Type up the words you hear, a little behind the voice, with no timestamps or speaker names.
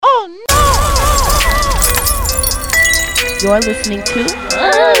You're listening to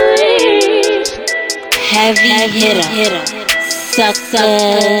Heavy Hitter. Sucker.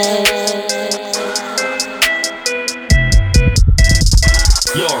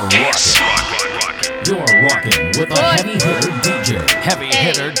 You're rocking with a heavy hitter DJ. Heavy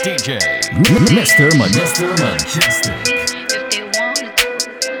hitter DJ. Mr. Majestic.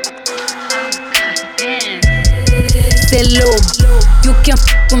 Say, Lou, you can f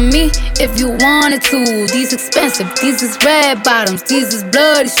with me if you wanted to. These expensive, these is red bottoms, these is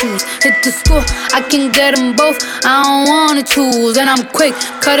bloody shoes. Hit the school, I can get them both, I don't wanna choose. And I'm quick,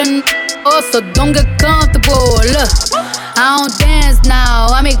 cutting off, so don't get comfortable. Look, I don't dance now,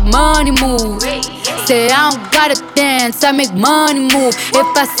 I make money move. Say I don't gotta dance, I make money move.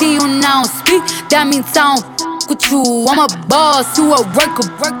 If I see you now speak, that means I don't with you. I'm a boss, you a worker.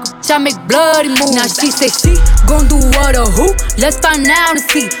 I make bloody moves. Now she say she gon' do what or who? Let's find out and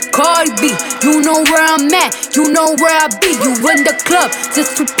see. Cardi B, you know where I'm at, you know where I be. You in the club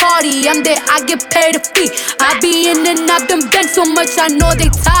just to party, I'm there, I get paid a fee. I be in and out them banks so much, I know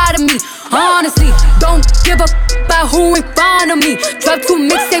they tired of me. Honestly, don't give a about who in front of me. Dropped 2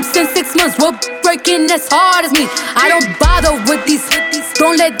 mixtapes in 6 months, we're breaking as hard as me. I don't bother with these,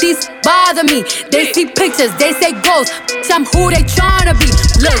 don't let these bother me. They see pictures, they say goals, I'm who they tryna be.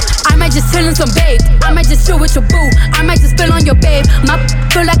 Look, I might just chill in some babe, I might just chill with your boo, I might just spill on your babe. My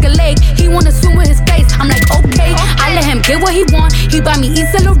feel like a lake, he wanna swim with his face. I'm like, okay, I let him get what he want. He buy me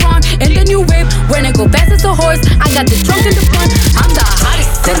East Saint Laurent and the new whip. When it go fast as a horse, I got the trunk in the front. I'm the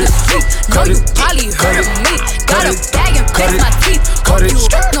hottest in the street. Know you probably heard of me. Got a bag and fix my teeth. Hope you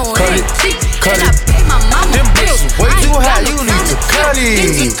no ain't cheap. And I pay my mama bills. Way too high, you need to cut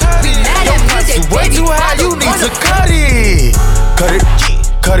it. Your price is way too high, you need to cut it. Cut it,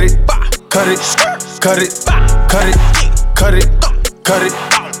 cut it, cut it, cut it, cut it, cut it, cut it,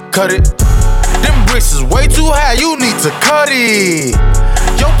 cut it. Them bricks is way too high, you need to cut it.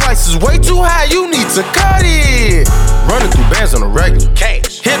 Your price is way too high, you need to cut it. Running through bands on the regular.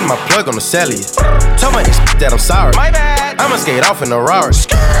 Hitting my plug on the cellular. Tell my ex that I'm sorry. My bad. I'ma skate off in a Rari.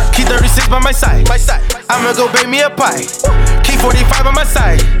 Key 36 by my side. I'ma go bake me a pie. Key 45 by my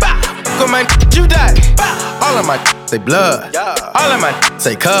side. Go my you die. All of my say blood. All of my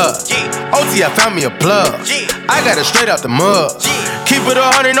say cuz. OT, I found me a plug. I got it straight out the mud. Keep it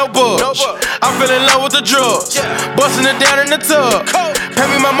 100, no bugs. I fell in love with the drugs. Busting it down in the tub. Pay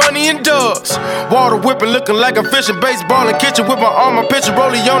me my money in dubs. Water whipping, looking like I'm fishing. Baseball in kitchen with my arm, my pitcher.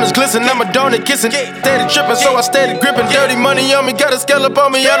 Rollie on his glisten. I'm a donut kissing. Steady tripping, so I steady gripping. Dirty money on me, got a scallop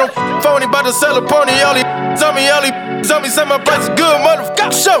on me. I don't phony, bout to sell a pony. All he on me, say my price is good,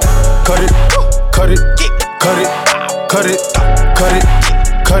 motherfucker. Show. Cut it, cut it, cut it, cut it, cut it,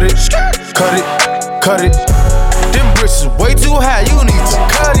 cut it, cut it, cut it. Them bricks is way too high, you need to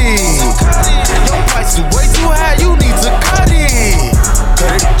cut it. Your price is way too high, you need to cut it.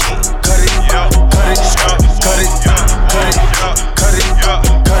 Cut it, cut it, cut it, cut it, cut it, cut it, cut it,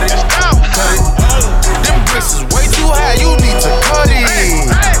 cut it, cut it. Them bricks is way too high, you need to cut it.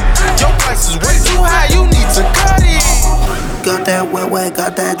 Your price is way too high, you need to cut it. Got that wet,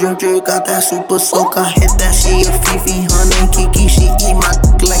 got that drip, got that super soak. I hit that, she a Fifi, honey, Kiki. She eat my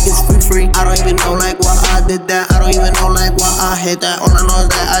dick like it's free. I don't even know like why I did that. I don't even know like why I hit that. All I know is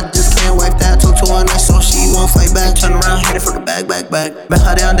that I just can't wipe that. Talk to her nice so she won't fight back. Turn around, hit it for the back. Bet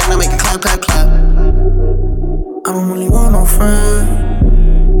her down, then I make it clap. I don't really want no friends.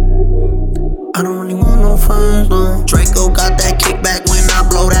 I don't really want no friends, no. Draco got that kickback when I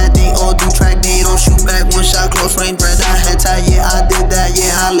blow that. They all do track, they don't shoot back. One shot, close range, bread, I head tie. Yeah, I did that,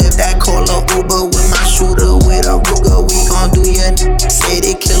 yeah, I lived that. Call a Uber with my shooter, with a Ruger. We gon' do ya. Say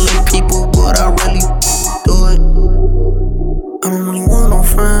they killing people, but I really do it. I don't really want no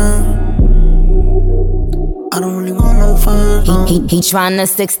friends. I don't really want no friends. He tryna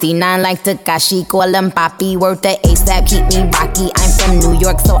 69 like Takashi, call him Papi, worth the ASAP, keep me rocky. I'm from New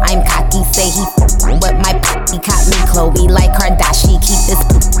York, so I'm cocky. Say he with my Papi, caught me Chloe like Kardashian. Keep this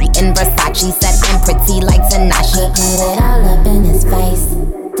in Versace, said I'm pretty like Tanashi. Put it all up in his face.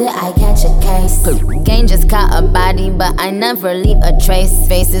 Did I catch a case? Gang just caught a body, but I never leave a trace.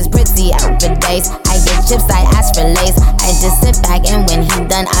 Face is pretty out for days. I get chips, I ask for lace. I just sit back and when he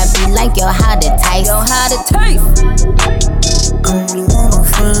done, I be like, yo, how'd it taste? I don't really want no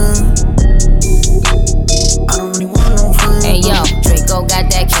friends. I don't really want no friends. Hey yo, Draco got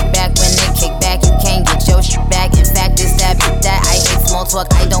that kickback. When they kick back, you can't get your shit back. In fact, it's that big that I hate small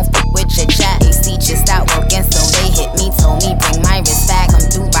talk. I don't fuck with your chat. AC just stopped working, so they hit me, told me bring my wrist back. I'm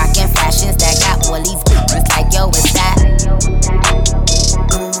through rockin' fashions that got all these it's like yo, it's that.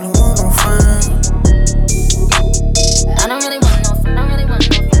 I don't really want no friends. I don't really want no.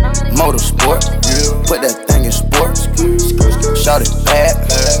 Motorsport, put that thing in sports. Shout it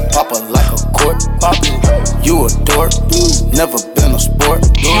bad, pop her like a court. You a dork, never been a sport.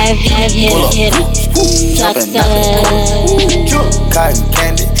 Heavy hitter, Jumping out the court. Cotton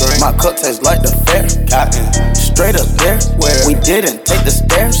candy, my cup tastes like the fair. Straight up there, we didn't take the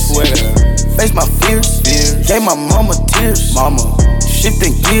stairs. Face my fears, gave my mama tears.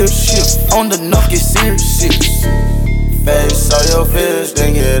 Shifting gears, on the knock, get serious. Face all your fears,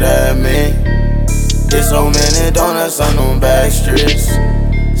 then get at me. There's so many donuts on them back streets.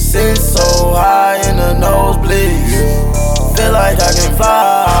 Sit so high in the nosebleeds. Feel like I can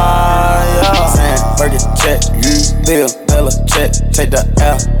fly, yeah. Saying, Burger check, Bill, Bella check. Take the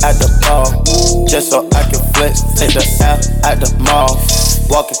L at the ball, just so I can flex. Take the L at the mall.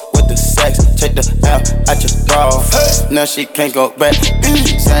 Walking with the sex, take the L at your bra. Now she can't go back.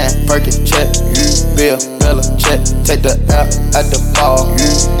 Saying, Burger check, Bill, Bella check. Take the L at the ball,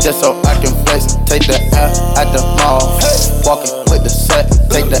 just so I can flex. Take the L at the mall. Walking with the sex,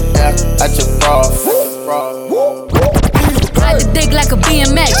 take the L at your bra. Ride the dick like a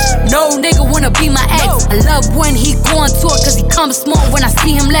BMX. No nigga wanna be my ex. I love when he go on tour cause he comes small when I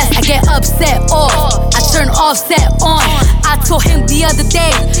see him less. I get upset off, I turn offset on. I told him the other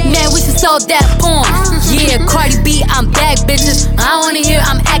day, man, we should sell that porn. Yeah, Cardi B, I'm back, bitches. I wanna hear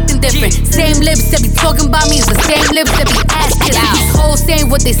I'm acting different. Same lips that be talking about me is the same lips that be asking. These hoes saying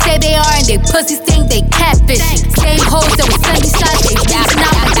what they say they are and they pussies think they catfishing. Same hoes that was Sunday shots, they reaching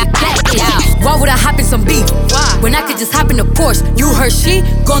out with they black. Why would I hop in some beef? When I could just hop in the Porsche? You heard she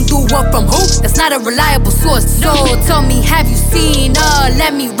gon' do what from who? That's not a reliable source. So tell me, have you seen her?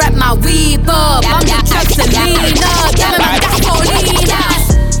 Let me wrap my weave up. I'm the drug Selena. Damn it, my gasolina.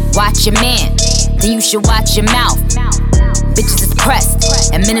 Watch your man, then you should watch your mouth. Bitches is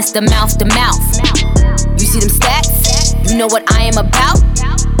pressed, administer mouth to mouth. You see them stacks? You know what I am about?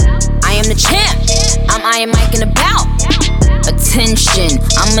 I am the champ. I'm Iron Mike in the bout. Attention,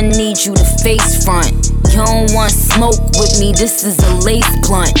 I'ma need you to face front. You don't want smoke with me, this is a lace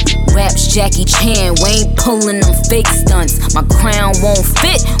blunt. Raps Jackie Chan, we ain't pulling them fake stunts. My crown won't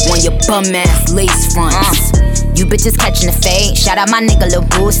fit on your bum ass lace fronts. You bitches catching the fade, shout out my nigga Lil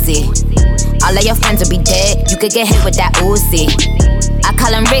Boosie. All of your friends will be dead, you could get hit with that Uzi. I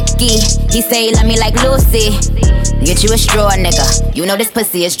call him Ricky, he say he love me like Lucy. Get you a straw, nigga, you know this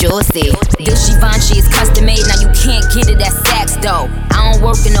pussy is juicy. This Givenchy is custom made, now you can't get it at Saks though. I don't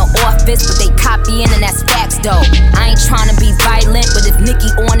work in the office, but they copying and that's facts though. I ain't tryna be violent, but if Nicki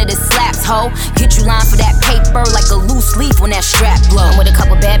on it, it slaps, ho. Get you line for that paper like a loose leaf when that strap blow. I'm with a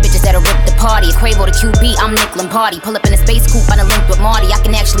couple bad bitches that'll rip the party. If Quavo the QB, I'm Nick Lombardi. Pull up in a space coupe, I done linked with Marty. I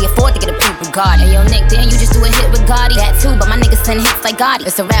can actually afford to get a pink Bugatti. Hey yo Nick, damn you just do a hit with Gotti. That too, but my niggas send hits like Gotti.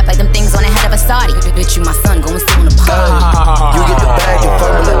 It's a rap like them things on the head of a Saudi. Bitch, you my son, go and sit on the party. You get the bag and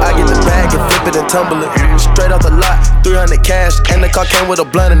fumble it, I get the bag and flip it and tumble it. Straight off the lot, 300 cash, and the car came with a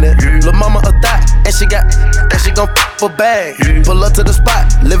blunt in it. Lil' mama a thot, and she gon' f for bag. Pull up to the spot,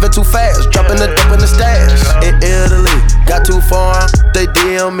 living too fast, dropping the dope in the stash. In Italy, got too far, they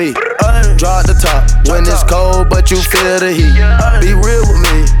DM me. Draw at the top, when it's cold, but you feel the heat. Be real with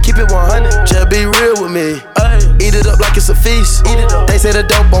me, keep it 100, just be real with me. Eat it up like it's a feast, they say the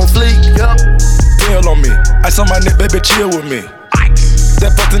dope on fleek. Deal on me, ice on my neck, baby, chill with me.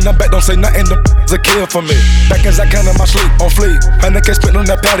 That fucked in the back, don't say nothing, the a kill for me. Back as I can in my sleep, on fleek. 100K spent on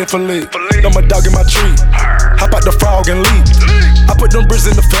that patty for lead. I'm a dog in my tree. Hop out the frog and leap. I put them bricks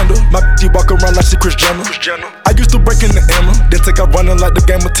in the fender. My bitch walk around like she Kris Jenner. I used to break in the Emma, then take out running like the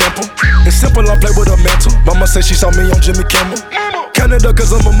game of Temple. It's simple, I play with a mantle. Mama say she saw me on Jimmy Kimmel. Canada,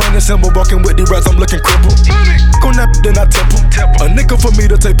 cause I'm a money symbol. Walking with the rats, I'm looking crippled. On that, then I temple. A nickel for me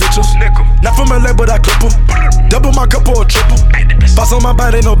to take pictures. Not from LA, but I clip 'em. Double my cup or a triple. Box on my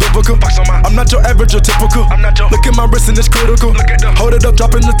body, no biblical. I'm not your average or typical. Look at my wrist and it's critical. Hold it up,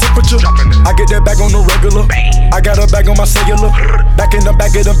 dropping the temperature. I get that bag on the regular. I got a bag on my cellular. Back in the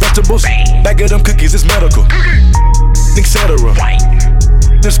bag of them vegetables. Bag of them cookies, it's medical. Etc.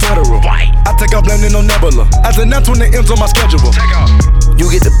 It's federal. I take out blending on Nebula. As an F when the M's on my schedule. You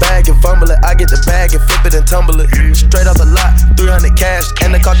get the bag and fumble it, I get the bag and flip it and tumble it. Straight off the lot, 300 cash,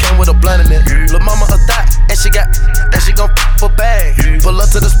 and the car came with a blunt in it. Lil' mama a thot, and she gon' f for bag. Pull up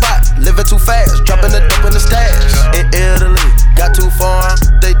to the spot, living too fast, dropping the dope in the stash. In Italy, got too far,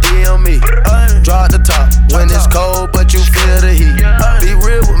 they DM me. Draw at the top, when it's cold, but you feel the heat. Be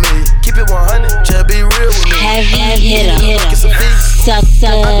real with me, keep it 100, just be real with me. Heavy hitter, sucker.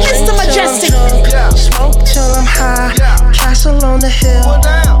 Mr. Majestic. Smoke till I'm high, castle on the hill.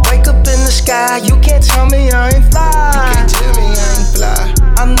 Wake up in the sky, you can't tell me I ain't fly.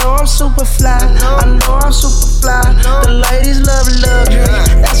 I know I'm super fly, I know I'm super fly. The ladies love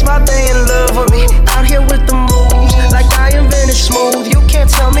luxury, that's why they in love with me. Out here with the moves, like I invented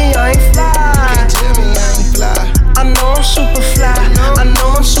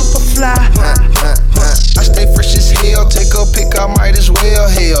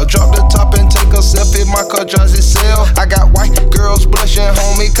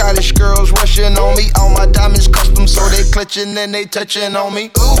clutching and they touching on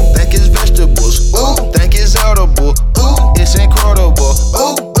me. Ooh, think it's vegetables. Ooh, think it's edible. Ooh, it's incredible.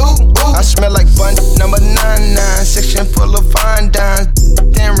 Ooh, ooh, ooh. I smell like fun. Number 99, section full of fine dimes.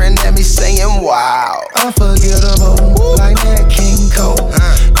 Staring at me saying, wow. Unforgettable, like that King Cole.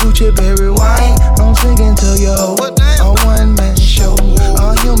 Gucci berry wine, I'm singing to you. A one-man show,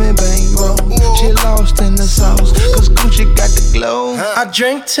 a human bankroll. She lost in the sauce, cause Gucci got the glow. I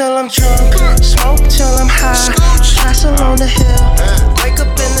drink till I'm drunk, smoke till I'm high. Castle on the hill, wake up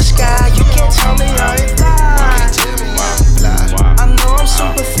in the sky. You can't tell me I ain't fly. I know I'm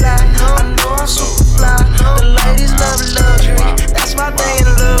super fly, I know I'm super fly. The ladies love luxury, that's why they in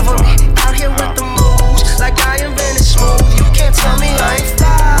love with me. Out here with the moves, like I invented smooth. You can't tell me I ain't fly.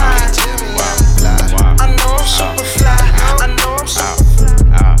 I know I'm super fly, I know I'm super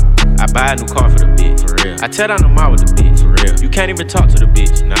fly. I buy a new car for the bitch, for real. I tear down the mall with the bitch, for real. You can't even talk to the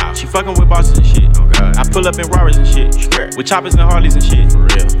bitch, nah. She fucking with bosses and shit, oh god. I pull up in Rarers and shit, with choppers and Harleys and shit, for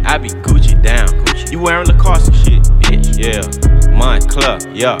real. I be Gucci down, Gucci. You wearing Lacoste and shit, bitch, yeah. Montclair,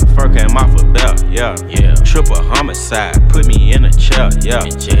 yeah. Furka and Mafia belt, yeah. Triple homicide, put me in a chair, yeah.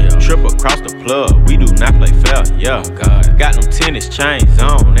 Triple cross the plug, we do not play fair, yeah. God. Got them tennis chains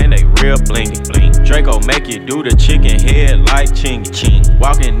on and they real blingy, bling. Draco make you do the chicken head like chingy, ching.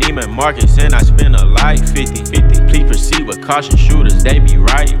 Walking Neiman Marcus and I spend a life 50. Please proceed with caution, shooters, they be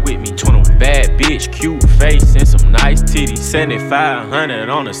right with me. 21 bad bitch, cute face and some nice titties. 7500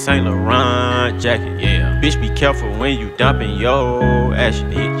 on a Saint Laurent jacket, yeah. Bitch, be careful when you dumping your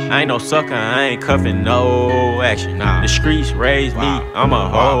action, bitch. I ain't no sucker, I ain't cuffing no action. Nah. The streets raised me, I'm a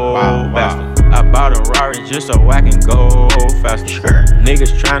whole bastard. I bought a Rari just so I can go faster.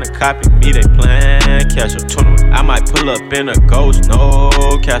 Niggas tryna copy me, they playin' catch up. 21. I might pull up in a ghost, no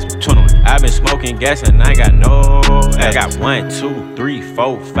Casper. 21. I been smoking gas and I got no action. I got 1, 2, 3,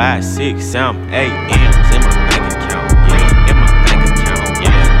 4, 5, 6, 7, 8 M's in my bank account. Yeah, in my bank account.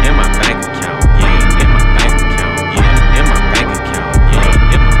 Yeah, in my bank account. Yeah, in my bank account. Yeah, in my bank account. Yeah,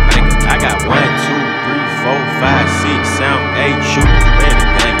 in my bank account. I got 1, 2, 3, 4, 5, 6, 7, 8 shooters ready to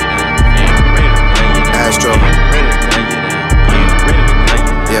gun you down. Yeah, ready to gun you down. Astro. Yeah, ready to gun you down. Yeah, ready to gun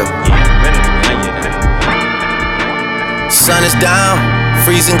you down. Yeah, ready to gun you down. Sun is down,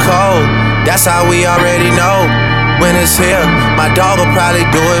 freezing cold. That's how we already know. When it's here, my dog will probably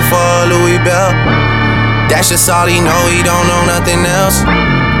do it for Louis Bell. That's just all he know, he don't know nothing else.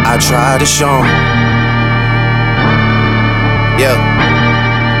 I try to show him. Yeah,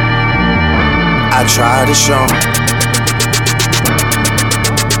 I try to show him.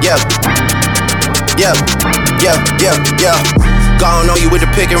 Yeah. Gone on you with the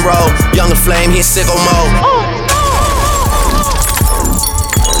pick and roll. Younger flame, he in sicko mode.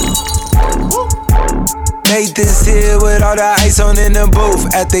 Made this here with all the ice on in the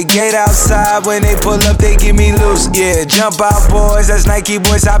booth. At the gate outside, when they pull up, they give me loose. Yeah, jump out boys, that's Nike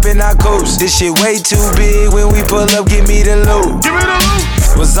boys hopping our coast. This shit way too big, when we pull up, give me the loot. Give me the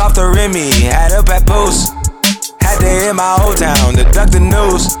loot. Was off the Remy, had up at Boost. Had to hit my old town to duck the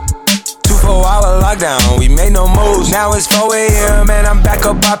news. 2-4-hour lockdown, we made no moves. Now it's 4 a.m. and I'm back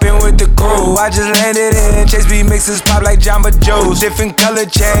up popping with the crew. I just landed in, Chase B mixes pop like Jamba Joe's. Different color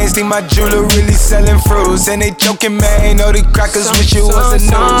chains, think my jeweler really selling fruits. And they joking, man, know the crackers wish it was the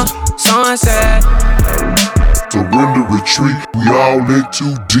news. Sunset. Surrender, retreat, we all in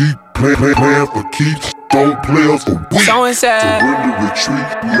too deep. Plan for keeps, don't play us for weak. Surrender, retreat,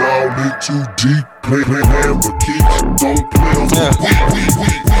 we all in too deep. Plan for keeps, don't play us for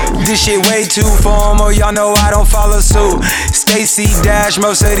weak. This shit way too formal, y'all know I don't follow suit. Stacy Dash,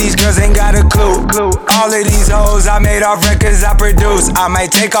 most of these girls ain't got a clue. All of these hoes I made off records I produce. I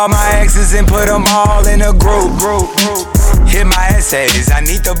might take all my exes and put them all in a group. Hit my essays, I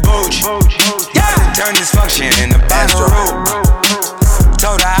need the booch. Yeah, turn this function in the bottom root.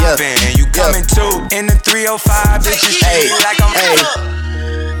 Told her I've been, you coming too. In the 305, bitches treat me like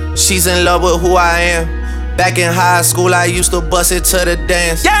I'm She's in love with who I am. Back in high school, I used to bust it to the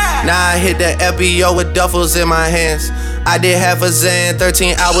dance. Yeah. Now I hit the FBO with duffels in my hands. I did half a Zan,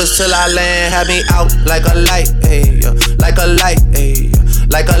 13 hours till I land. Had me out like a light, ayy, like a light, ayy,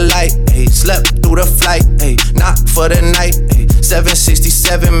 like a light, ayy. Slept through the flight, ayy, not for the night, ayy.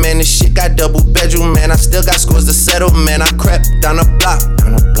 767, man, this shit got double bedroom, man. I still got scores to settle, man. I crept down the block,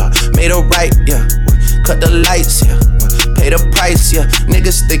 made a right, yeah. Cut the lights, yeah. Pay the price, yeah.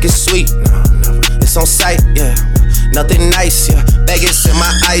 Niggas think it's sweet, no, never. It's on sight, yeah. Nothing nice, yeah. Vegas in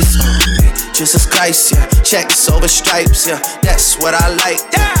my ice, Jesus Christ, yeah. Checks over stripes, yeah. That's what I like,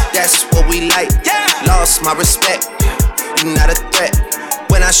 yeah. That's what we like, yeah. Lost my respect, yeah. You not a threat.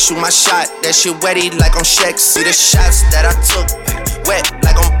 When I shoot my shot, that shit wetty like on Shaq. See the shots that I took, wet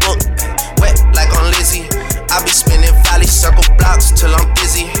like on Book, wet like on Lizzie. I be spinning valley circle blocks till I'm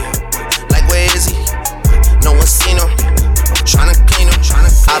dizzy. Like where is he? No one seen him. Tryna clean him.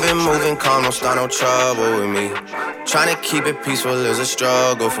 I've been moving calm, don't start no trouble with me. Tryna keep it peaceful is a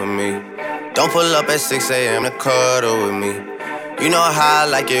struggle for me. Don't pull up at 6 a.m. to cuddle with me. You know how I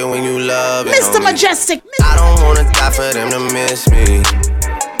like it when you love it. Mr. Majestic. I don't wanna die for them to miss me.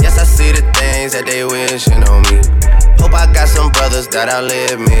 Yes, I see the things that they wishing on me. Hope I got some brothers that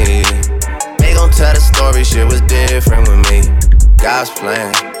outlive me. They gon' tell the story, shit was different with me. God's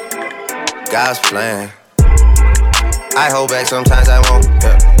plan, God's plan. I hold back, sometimes I won't,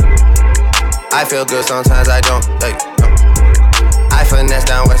 yeah. I feel good, sometimes I don't, hey, no. I finesse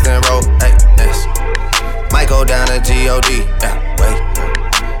down Western Road, hey, yes. Might go down to G.O.D., yeah, wait.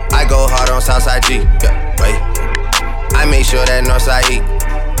 I go hard on Southside G, yeah, wait. I make sure that Northside eat.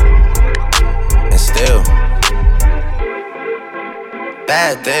 And still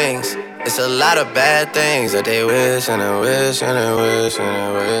bad things, it's a lot of bad things that they wish and they wish and they wish and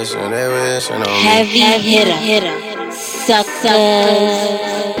they wish and they wish on me. Heavy hitter, suckers.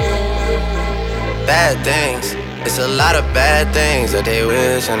 Bad things, it's a lot of bad things that they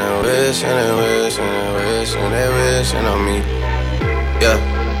wish and they wish and they wish and they wish and they wish on me. Yeah.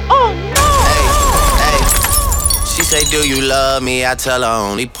 Oh no! Hey. She say, do you love me? I tell her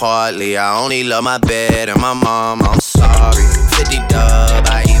only partly. I only love my bed and my mom. I'm sorry. 50 dub,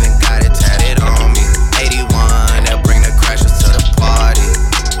 I even got it tatted on me. 81, they'll bring the crashers to the party.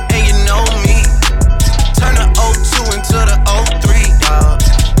 And you know me, turn the 02 into the 03, dawg.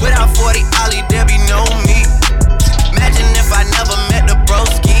 Without 40 Ollie, there be no me. Imagine if I never met the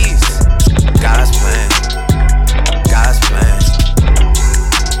broskies. God's plan, God's plan.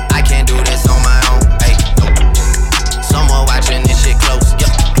 I can't do this on my own, hey, no. Someone watching this shit close,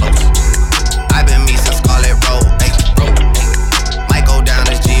 yep, close. I've been me since Scarlet Road, hey, road, hey. Might go down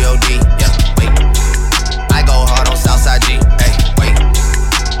as G.O.D., yeah, wait. I go hard on Southside G, hey, wait.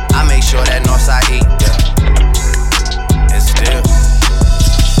 I make sure that Northside eat, yeah. And still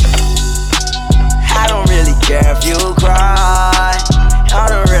I don't really care if you cry. I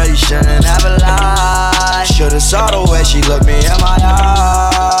don't really shouldn't have a lie. Should've saw the way she looked me in my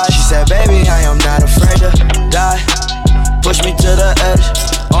eyes. She said, baby, I am not afraid to die. Push me to the edge,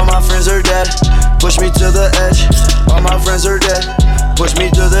 all my friends are dead. Push me to the edge, all my friends are dead. Push me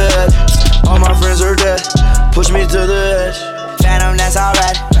to the edge, all my friends are dead. Push me to the edge. Phantom, that's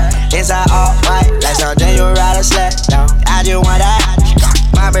alright. Inside all white, like something you ride a sled down. I just want that.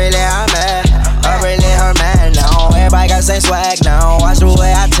 My really I'm mad, I really her man now. Everybody got the same swag now. Watch the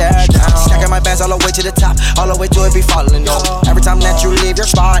way I tear down. Stacking my bands all the way to the top, all the way to it be falling off. Every time that you leave your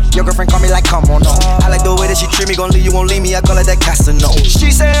spot, your girlfriend call me like, come on, no. I like the way that she treat me, gon' leave you, won't leave me. I call it that Casanova. She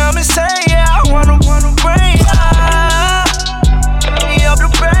say I'm insane, yeah. I wanna bring ya. Up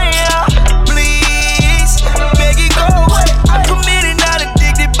the brain, yeah. Please, make it go away. I'm committed, not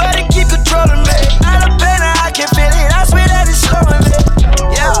addicted, but it keep controlling me. Out of pain, I can feel it. I swear that it's slowing me.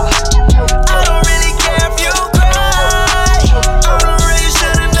 Yeah, I don't really care if you cry. I don't really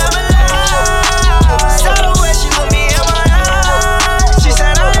should've never lied. Saw the way she looked me in my eyes. She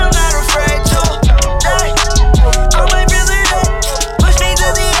said I am not afraid to die. I might visit it, push me to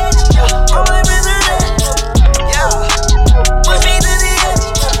the edge. I might visit it, yeah. Push me to the edge,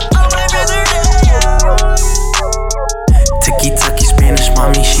 I might visit it, yeah. Tiki-taki Spanish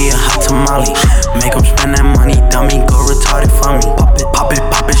mommy, she a hot tamale. Make 'em spend that money, dummy, go retarded for me.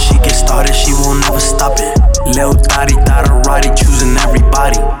 Pop it, she get started, she won't never stop it. Lil Dottie, Dotterati, choosing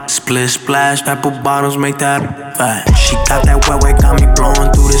everybody. Split splash, apple bottles, make that fat. She got that wet, got me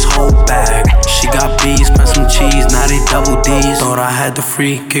blowing through this whole bag. She got B's, spent some cheese, now they double D's. Thought I had the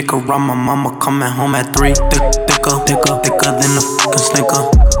free kick around my mama coming home at 3. Thicker than a fucking snicker.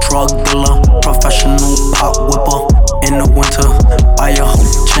 Drug dealer, professional pop whipper. In the winter, buy a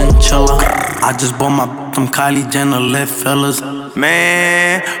whole chinchilla. I just bought my some Kylie Jenner lip fillers.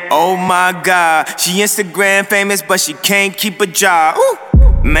 Man, oh my God, she Instagram famous, but she can't keep a job. Ooh.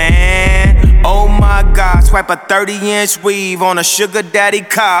 Man, oh my God, swipe a 30-inch weave on a sugar daddy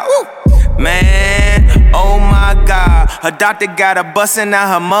car. Ooh. Man, oh my God, her doctor got her bustin' out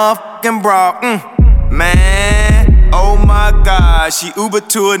her motherfucking bra. Man, oh my God, she Uber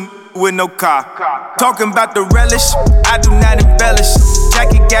to a with no car. Talking about the relish, I do not embellish.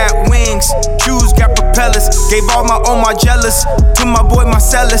 Jacket got wings, shoes got propellers. Gave all my jealous to my boy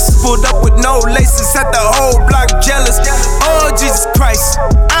Marcellus. Pulled up with no laces, set the whole block jealous. Oh Jesus Christ,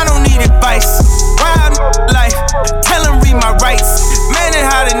 I don't need advice. Wild life, tell him read my rights. Man, it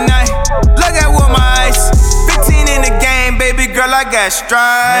hot at night, look at what my eyes. 15 in the game, baby girl, I got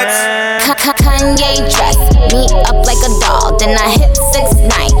stripes. Kanye dress me up like a doll. Then I hit 6'9".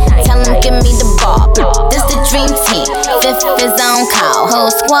 Tell him give me the ball. This the dream team. Fifth is on call.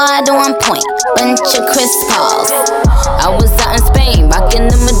 Whole squad on point. Bunch of Chris Pauls. I was out in Spain rocking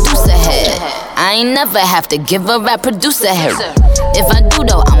the Medusa head. I ain't never have to give a rap producer head. If I do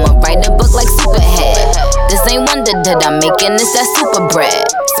though, I'ma write a book like Superhead. This ain't wonder that I'm making this that super bread.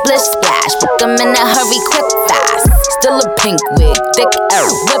 Splish splash, put them in a hurry, quick fast. Still a pink wig, thick air,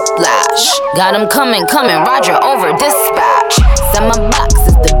 whiplash. Got him coming, Roger over dispatch. Said my box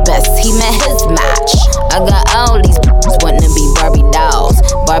is the best, he met his match. I got all these wanting to be Barbie dolls.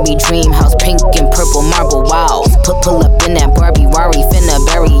 Barbie dream house, pink and purple marble walls. Pull up in that Barbie Rari, finna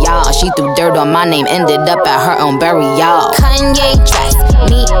bury y'all. She threw dirt on my name, ended up at her own burial. Kanye dress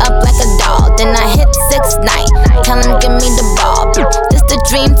me up like a doll. Then I hit 6'9". Tell him give me the ball. This the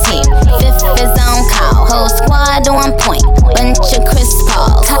dream team. Fifth is on call. Whole squad on point. Bunch of Chris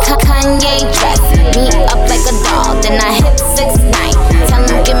Pauls. Kanye dress me up like a doll. Then I hit 6'9". Tell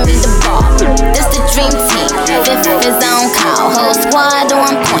him give me the ball. This the dream team. Fifth is on call. Whole squad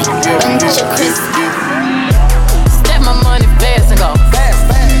on point. Bunch of Chris. Step my money fast and go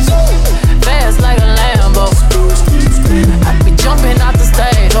fast like a Lambo. I be jumping out the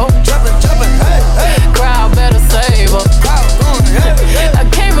stage, oh. Crowd better save up. I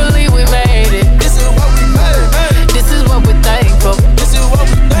can't believe we made it. This is what we made. This is what we thankful. This is what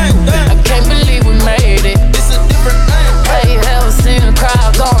we thankful. I can't believe we made it. This a different thing. Hey, you ever seen a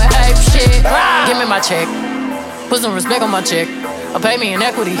crowd going ape shit? Give me my check. Put some respect on my check. Or pay me in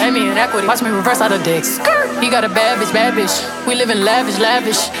equity. Watch me reverse out of dicks. He got a bad bitch. We live in lavish.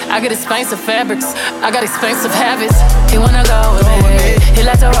 I got expensive fabrics. I got expensive habits. He wanna go with me. He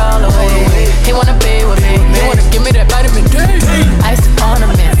like to roll away. He wanna be with me. He wanna give me that vitamin D. Ice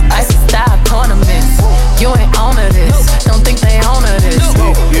ornaments. Ice style ornaments. You ain't on to this. Don't think they on to this.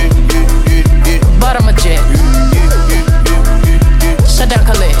 But I'm a jet. Shut down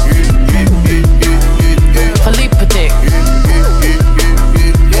Khalid. Philippe Patek.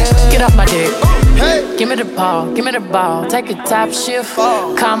 Get off my dick. Give me the ball, take a top shift.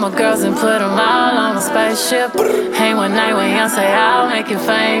 Call my girls and put them all on a spaceship. Hang one night when Young say I'll make you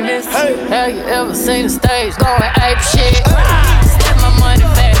famous. Hell, you ever seen the stage going ape shit? Step my money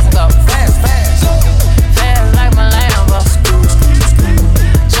fast, go fast like my Lambo.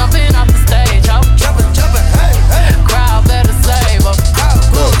 Jumping off the stage, ho. Crowd better save up.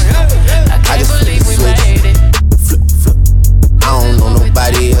 I can't believe we made it. I don't know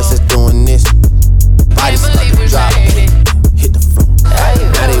nobody else that's doing this. Body start to drop, hit the floor.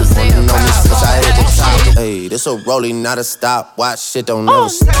 Now they wanna know me since I hit the top. Hey, this a rolling, not a stop. Watch shit don't never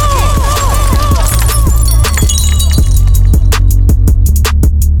stop.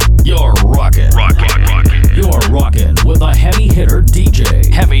 You're rockin'. You're rockin' with a heavy hitter DJ.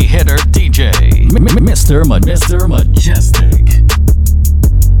 Mr. Majestic.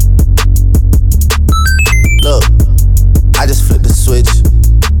 Look, I just flipped the switch.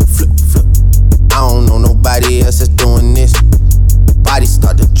 Flip. I don't know nobody else that's doing this. Body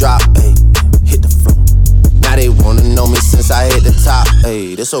start to drop, ayy, hit the floor. Now they wanna know me since I hit the top,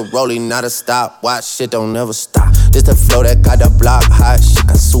 ayy. This a rolling, not a stop. Watch shit don't never stop. This the flow that got the block hot. Shit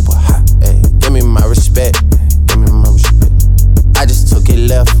got super hot, ayy. Give me my respect, I just took it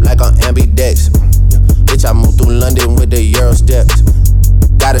left like on ambidex. Bitch, I moved through London with the Euro steps.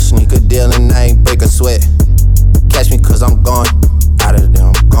 Got a sneaker deal and I ain't break a sweat. Catch me cause I'm gone, out of there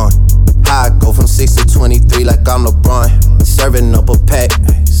I'm gone. How I go from 6 to 23 like I'm LeBron. Serving up a pack.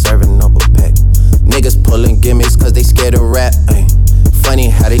 Niggas pulling gimmicks cause they scared of rap. Ay. Funny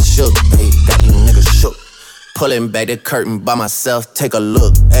how they shook, ay. Got you niggas shook. Pulling back the curtain by myself, take a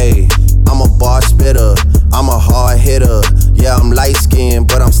look. Ay. I'm a bar spitter, I'm a hard hitter. Yeah, I'm light skinned,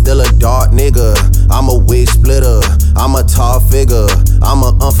 but I'm still a dark nigga. I'm a wig splitter, I'm a tall figure. I'm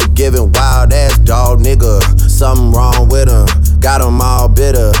a unforgiving, wild ass dog nigga. Something wrong with him, got him all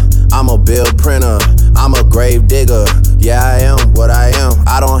bitter. I'm a bill printer, I'm a grave digger. Yeah, I am what I am.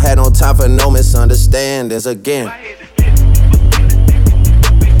 I don't have no time for no misunderstandings again.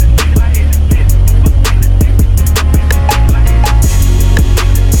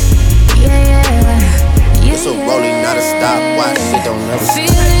 It's a rolling, not a stop. Watch shit don't never stop.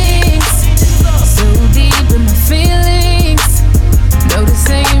 Feelings so deep in my feelings. Notice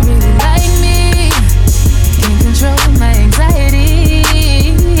they ain't really like me. Can't control my anxiety.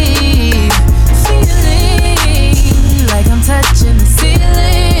 Feeling like I'm touching the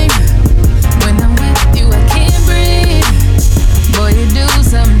ceiling. When I'm with you, I can't breathe.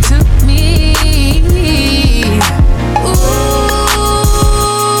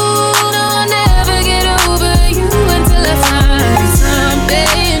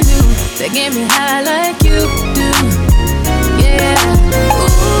 that get me high like you do. Yeah.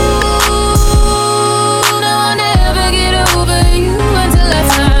 Ooh, no, I'll never get over you until I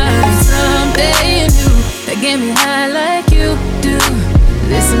find something new that get me high like you do.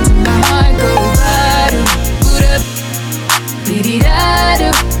 Listen to my heart go bottom, boot up,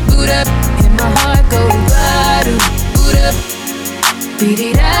 beat-it-da-do, boot up, and my heart go bottom, boot up,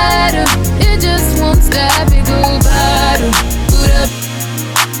 beat-it-da-do. It just won't stop, it go bottom, boot up,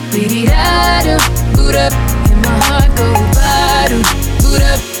 beat-it-da-do, boot up, and my heart go bottom, boot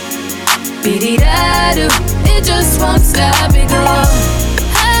up, beat-it-da-do. It just won't stop, it go.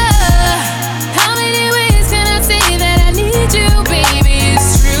 How many ways can I say that I need you, baby?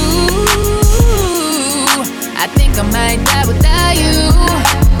 It's true. I think I might die without you.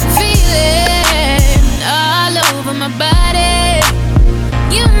 Feeling all over my body.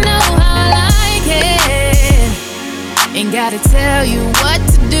 You know how I like it. Ain't gotta tell you what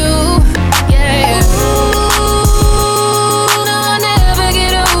to do. Yeah. Ooh, no, I'll never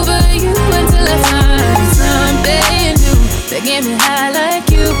get over you until I find something new that get me high like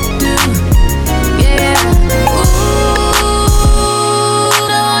you do. Yeah. Ooh,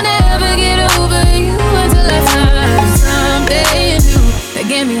 no, I'll never get over you until I find something new that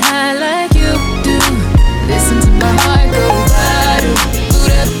get me high like you do. Listen to my heart go bottom,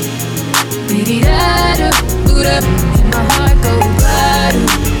 boot up, beat-it-da-do, boot up, and my heart go bottom,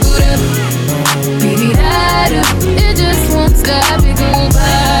 boot up, beat-it-da-do. It just won't stop, it go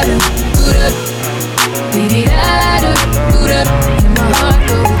bottom, boot up, beat-it-da-do, boot up, and my heart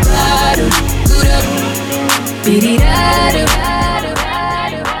go bottom, boot up, beat-it-da-do.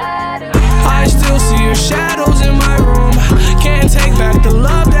 I still see your shadows in my room. Can't take back the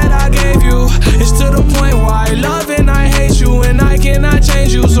love that I gave you. It's to the point where I love and I hate you, and I cannot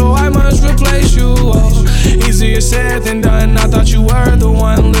change you, so I must replace you. Oh, easier said than done. I thought you were the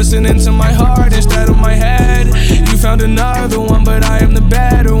one listening to my heart instead of my head. You found another one, but I am the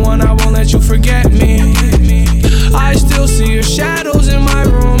better one. I won't let you forget me. I still see your shadows in my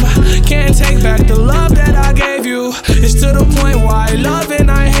room. Can't take back the love that I gave you. It's to the point where I love and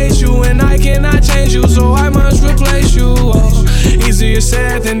I hate you, and I cannot change you, so I must replace you. Oh, easier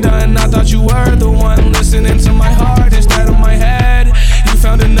said than done. I thought you were the one listening to my heart instead of my head. You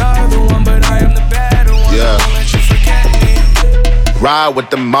found another one, but I am the better one. Yeah. I won't let you forget me. Ride with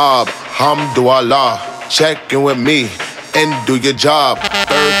the mob, hamdulillah. Check in with me and do your job.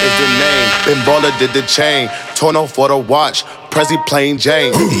 Berg is the name, Ben Baller did the chain. Torno for the watch, Prezi plain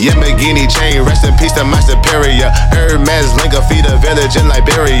Jane. Yamagini chain, rest in peace to my superior. Hermes Linga feed a village in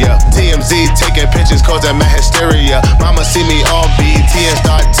Liberia. TMZ taking pictures causing my hysteria. Mama see me on BT and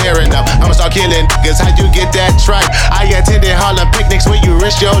start tearing up. I'ma start killing niggas, how you get that tripe? I attended Harlem picnics where you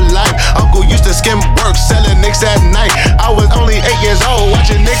risk your life. Uncle used to skim work, selling nicks at night. I was only 8 years old,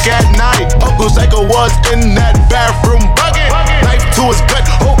 watching Nick at night. Uncle Psycho was in that bathroom bucket. Knife to his gut,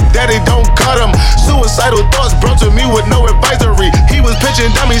 hope daddy don't cut him. Suicidal thoughts brought to me with no advisory. He was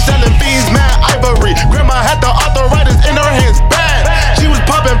pitching dummies, selling fiends, mad ivory. Grandma had the arthritis in her hands, bad. She was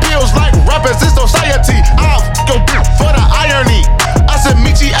popping pills like rappers in society. I'll go for the irony. I said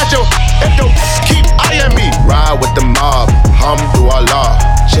meet you at your if you keep eyeing me. Ride with the mob, hamdulillah.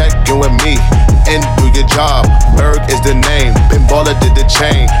 Check in with me and do your job. Berg is the name, Ben Baller did the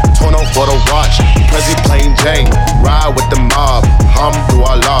chain. Torno for the watch, Prezi plain Jane. Ride with the mob,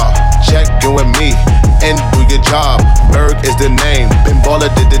 hamdulillah. Check in with me and do your job. Berg is the name, Ben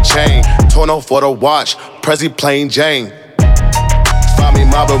Baller did the chain. Torno for the watch, Prezi plain Jane. Find me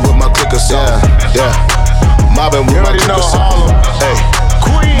mobbing with my clicker song. Yeah. Mobbing with my clicker song. Hey.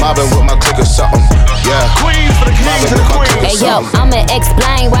 Mobbing with my clicker something. Yeah. Queens for the kings and the queens. Hey yo, I'ma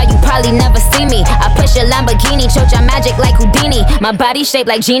explain why you probably never see me. I push a Lamborghini, choke your magic like Houdini. My body shaped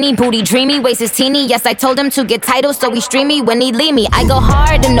like genie, booty dreamy, waist is teeny. Yes, I told him to get titles, so he streamy when he leave me. I go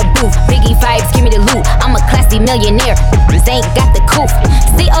hard in the booth, Biggie vibes, give me the loot. I'm a classy millionaire, ain't got the coof.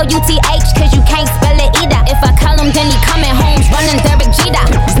 C-O-U-T-H, cause you can't spell it either. If I call him, then he coming home, running Derek Jeter.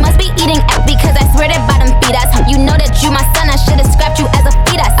 Must be eating up because I swear that bottom feed us. You know that you my son, I should've scrapped you as a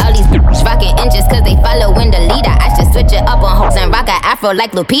fetus. All these rockin' inches cause they following the leader. I should switch it up on hoes and rock a afro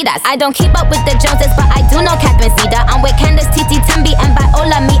like Lupitas. I don't keep up with the Joneses, but I do know Captain Zeta. I'm with Candace, Titi, Tembi, and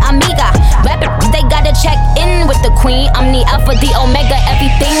Viola, mi amiga. Rappers, they gotta check in with the queen. I'm the alpha, the omega,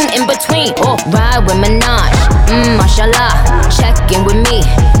 everything in between. Oh, ride with Minaj, mashallah. Check in with me,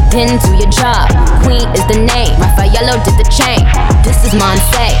 then do your job. Queen is the name, Raffaello did the chain. This is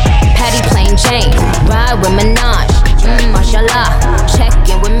Monse, Patty plain Jane. Ride with Minaj, mashallah. Check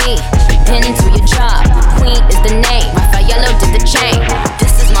in with me, then do your job. Queen is the name, Raffaello did the chain.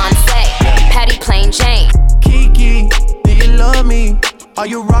 This is Monse, Patty plain Jane. Kiki, do you love me? Are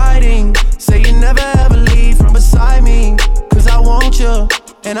you riding? Say you never ever leave from beside me. Cause I want you,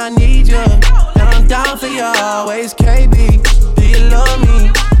 and I need you, and I'm down for you always, KB. Do you love me?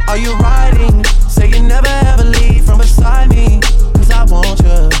 Are you riding? Say you never ever leave from beside me. Cause I want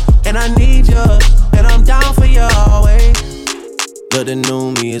you, and I need you, and I'm down for you always. Look, the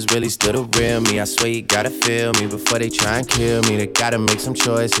new me is really still the real me. I swear you gotta feel me before they try and kill me. They gotta make some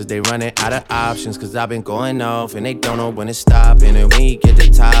choices, they running out of options. Cause I've been going off and they don't know when to stop. And when you get to the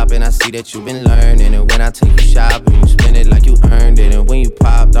top and I see that you've been learning. And when I take you shopping, you spend it like you earned it. And when you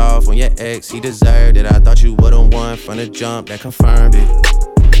popped off on your ex, he deserved it. I thought you would've won from the jump, that confirmed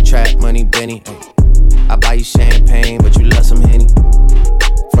it. Trap money, Benny, ay. I buy you champagne, but you love some Henny.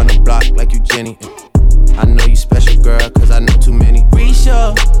 From the block like you Jenny, ay. I know you special, girl, cause I know too many.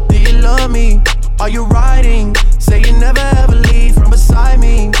 Risha, do you love me? Are you riding? Say you never ever leave from beside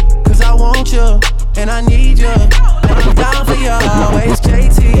me. Cause I want you, and I need you, and I'm down for you always,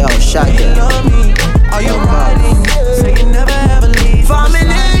 JT. Yo, shot do you love me? Are you riding? Say you never ever leave from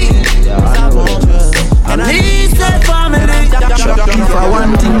beside me. Cause I want you, and I need you, family. If I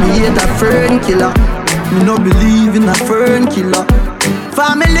want thing, me hate a fern killer. Me no believe in a fern killer.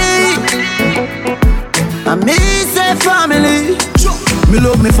 Family, I me say family. Me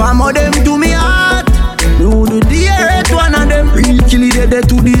love me fam, them to me heart. Me who do the earth, one of them. Real kill it, they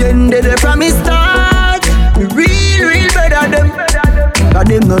to the end, they from me start. Me real better them. Cause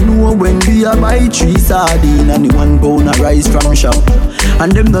them no know when we a buy 3 sardine and the 1 pound of rice from shop.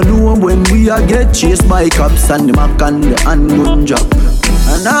 And them no know when we a get chased by cops and the mac and the handgun drop.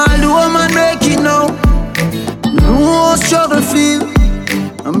 And all the woman make it now. Me know how struggle feel.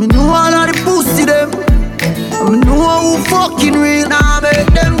 And me know all of the pussy them. And me know who fucking real. Now make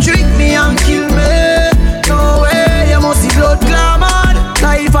them trick me and kill me. No way, you must see blood clamor.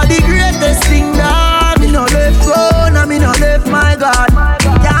 Life are the greatest thing that. Me no left go, now me no left my God.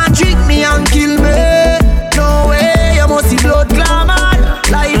 Can't trick me and kill me. No way, you must see blood clamor.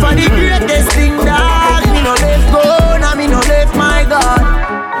 Life are the greatest thing that. Me no left go, now me no left my God.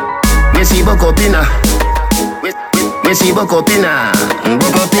 Me see Bokopina. We see Bokopina,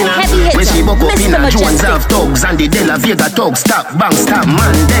 we see Bokopina, Jones have thugs and the De La Vega thugs. Stop, bang, stop,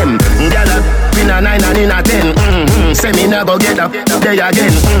 man, them. Gala, in a 9 and in a 10. Say me never get up, there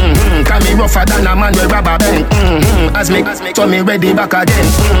again. Can me rougher than a man with rubber band. As me, so me ready back again.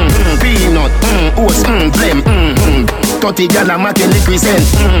 Peanut, oats, blame. 30 gal a making liquid scent.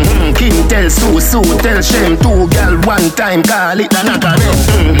 King tell Sue tell Shem. 2 gal 1 time, call it a knock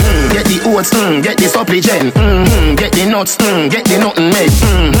again. Get the oats, get the supplement. Get the nuts, get the nothing made.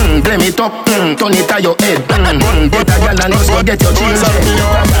 Blame it up, turn it to your head. Get a gal and just go get your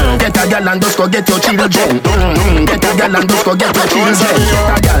children. Get a gal and just go get your children. Get a gal and just go get your children.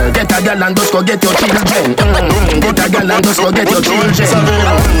 Get a gal and just go get your children. Get a gal and just go get your children.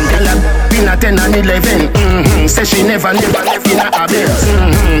 Gal a been a 10 and 11. Say she never left in a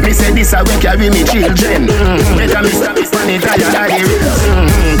bed. Me say this a way carry me children. Better me stop it on it higher.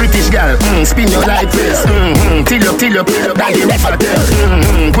 British gal, spin your light face. Till up, daddy never tell.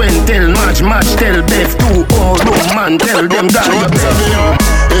 Gwen tell, March tell, Beth, 2 old man tell them God.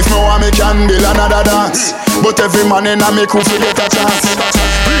 If no one me can build another dance, but every man in a me crew fi get a chance.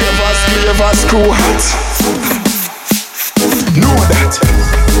 Clavers, crew hot. Know that.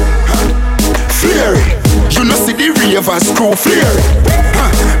 Flary, you know see the ravers crew flary.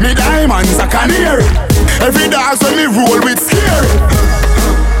 Me diamonds a canary. Every dog when me roll with scary.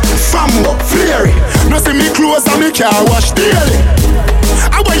 Fam up flary. No see me clothes and me car wash daily.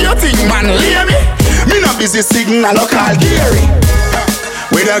 How what you think man lay me? Me not busy signal no call Gary.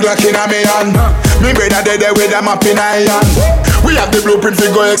 With a Glock in a me hand. Me brother dead with a map in a hand. We have the blueprint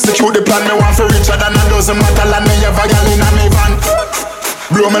to go execute the plan. Me want for richer than a dozen matter land. Me have a gal in a me van.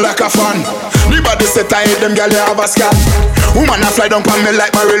 Blow me like a fan. The body set I hate them gal you have a scan. Woman a fly down on me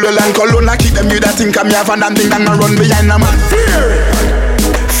like my railway line. Cologne I keep them you that think I'm have a damn thing and I run behind a man.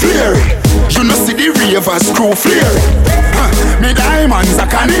 Flary, you know see the ravers crew flary. Me diamonds a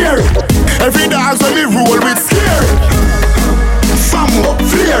canary. Every dog when me roll with scary. Fam up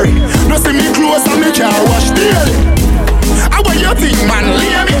flary. No see me clothes and me car wash daily. How what you think man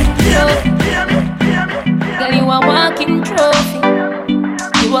lay me? Girl you a walking trophy.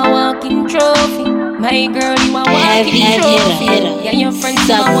 You a walking trophy. My girl you a walking trophy. Yeah your friends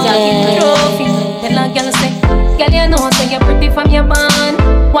you a walking trophy. Tell a girl say, girl you know say you're pretty from your band.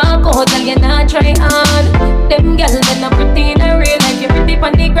 Walk out girl you not try hard. Them girls they not pretty in a real life. You're pretty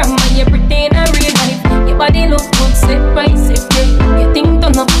on the gram and you're pretty in a real life. Your body look good step by step. You think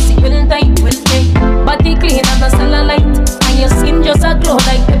turn up pussy well tight well tight. Body clean as a cellulite. And your skin just a glow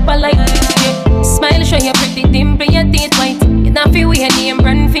like pepper light. Smile show you pretty dimple your teeth white. You not feel weird. your name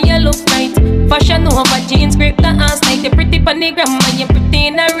brand for your look right. Fashion over jeans, grip the ass like the pretty panigram and you pretty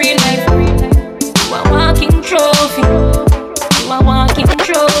in a real life. You a walking trophy. You a walking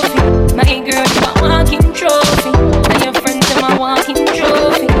trophy. My girl, you a walking trophy. And your friends them a walking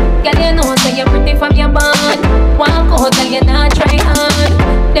trophy. Girl, you know say you're pretty from your band. Walk out and you not try hard.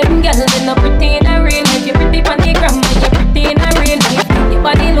 Them girls they not pretty in a real life. You pretty panigram and you pretty in a real life. Your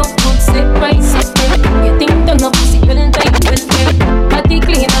body look good, set right, set right. You think turn up pussy well tight, well tight. Body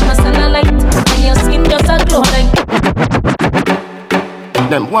clean and masala light. And your skin just a glow like.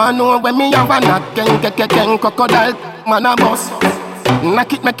 Them want know when me have a knock, ken crocodile, man a boss.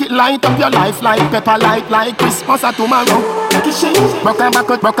 Knock it, make it light up your life like pepper light, like Christmas or tomorrow. Make it shake, broke and back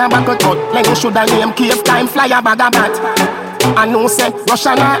out. Then should I name cave time, fly a bag of bat. I know say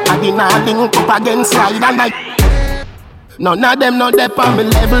Russian I did not link up against slide and like. None of them know that on me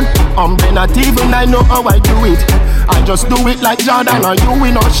level. Not even I know how I do it. I just do it like Jordan or you,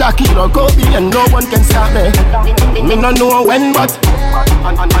 we know Shaquille or Kobe, and no one can stop me. Me no know when, but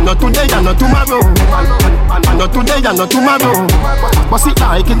I know today, I know tomorrow. I know today, I know tomorrow. But it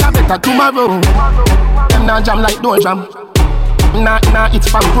like it a better tomorrow. Them not jam like don't jam. Nah, it's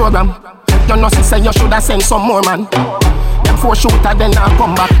from program. You know, say you shoulda send some more man. Them 4 shooter then I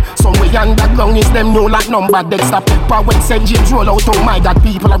come back. Somewhere underground is them new like number. Dexter Pepper when St. James roll out. Oh my God,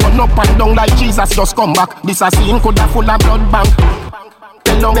 people are run up and down like Jesus just come back. This a scene coulda full of blood bank.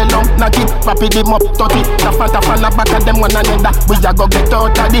 Long, knock it, pop it, them up, 30. The fan back of them one another. We a go get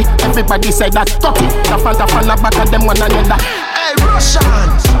out of it. Everybody say that 30. The fan back of them one another. Hey,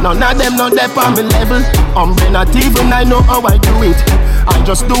 Russians! None of them know they on me level. Not even I know how I do it. I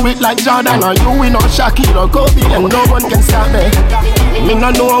just do it like Jordan or you, we know Shaquille or Kobe, and no one can stop me. Me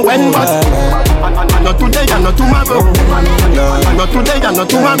no know when, but I know today, I know tomorrow. I know today, I know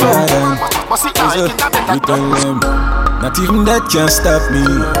tomorrow. But it like it a better. Not even that can stop me.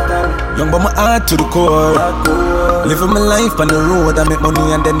 Young but my heart to the core. Living my life on the road, I make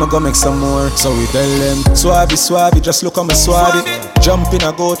money and then I go make some more. So we tell them, Suave, just look on my Suave. Jump in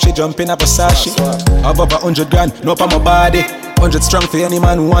a Gucci, jump in a Versace. Have over 100 grand, no for my body. 100 strong for any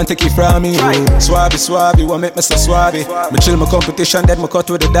man who want to take it from me. Suave, what make me so suave? Me chill my competition, then me cut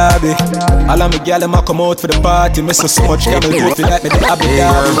with the derby. All of me gal them a come out for the party. Me so much camel do feel like me the Abu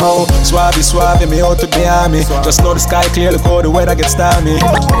Dhabi. Oh, suave, me out to the army. Just know the sky clear, look how the weather gets stormy.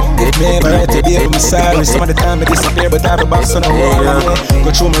 It made me right today, but me sorry. Some of the time I disappear, but I have a box on the road. Go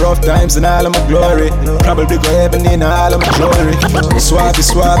through my rough times and all of my glory. Probably go heaven in all of my jewelry.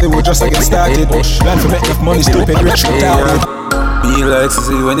 Suave, we just get started. Plan for make enough money, stupid, rich, retarded. Me like to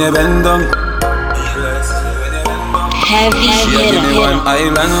see when you bend down. Heavy hitter.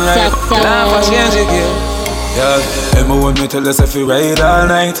 Laugh change it, yeah. Emma want me tell us if you ride all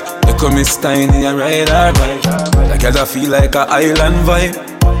night. You come Miss Tiny and ride all right. Like girl I feel like a island vibe.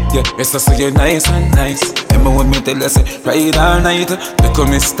 Yeah, it's just so you're nice and nice. Emma want me tell us ride all night. You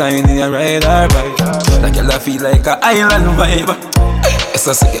come Miss Tiny and ride all right. Like girl I feel like a island vibe. It's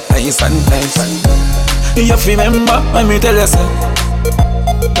just so you're nice and nice. You remember when me tell you say,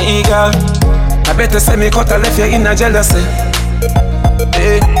 hey girl, I better say me cut a left you in a jealousy.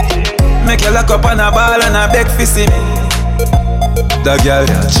 Hey, make you lock up on a ball and a beg for see me. That girl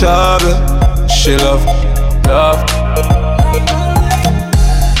got trouble, she love.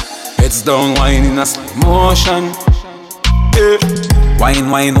 Heads down, wine in a slow motion. Hey,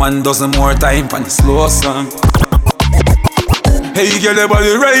 wine 1 dozen more time for the slow song. Hey, girl, your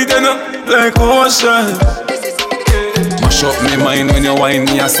body right enough like ocean. Mash up me mind when you whine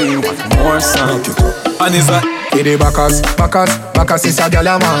me, I sing one more song. And it's like Kitty Bacchus is a gyal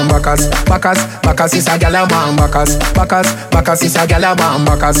a man. Bacchus is a gyal a man. Bacchus is a gyal a man.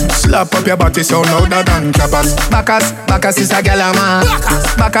 Bacchus, slap up your body so louder than clappers. Bacchus is a gyal a man.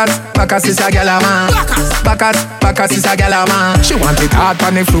 Bacchus is a gyal a man. Bacchus is a gyal a man. She want it hard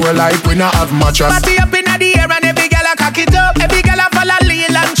on the floor like we not have mattress. Party up in the air and every gyal a cock it up. Every gyal a follow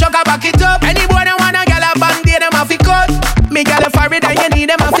lean and chuck a back it up. Any boy that want a gyal a band, they them have to cut. Me gyal a forehead and you need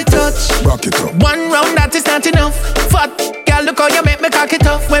them have to touch. Rock it up. One round that is not enough. Fat girl, look how you make me cock it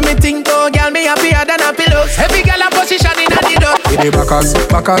off. When me think, oh girl, me happier than a pillow. Every girl a position in a needle. Kitty Bacchus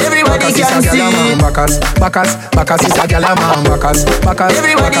is a gyal a man. Bacchus is a gyal a man. Bacchus is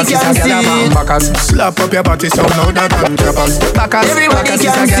a gyal a man. Bacchus, slap up your body so louder than clappers. Bacchus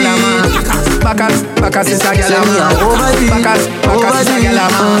is a gyal a man. Bacchus is a gyal a man. Bacchus is a gyal a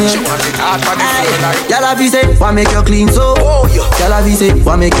man. She want it hard for the floor like. Gyal a say, why make you clean so? Gyal a say,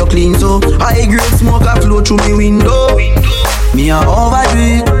 why make you clean so? High grade smoke a flow through me window. Me a overdo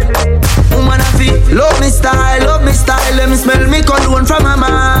it. Woman Woman I feel, love me style. Let me smell me cologne from my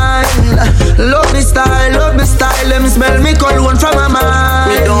mind. Love me style. Let me smell me cologne from my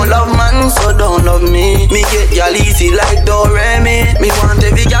mind. Me don't love man, so don't love me. Me get y'all easy like Doremi. Me want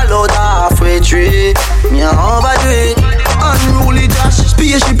every gal out halfway tree. Me a overdo it. Unruly Josh,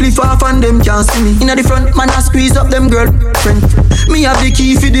 spaceship lift off and them can't see me. Inna the front, man I squeeze up them girlfriend. Me have the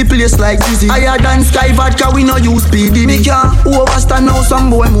key for the place like Dizzy. Higher than Sky Vodka, we no use PD. Me can't overstand now some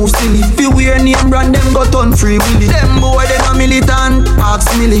boy move silly. Fi wear name brand, them go turn free willy. Them boy, them a militant.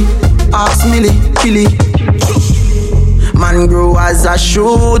 Ask Millie, killy. Man grow as a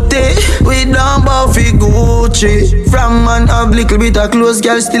shooty. We don't bow fi Gucci. From man have little bit of clothes,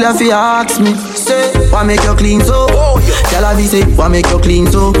 girl still a fi ask me. Say, why make you clean so? Girl a be say, why make you clean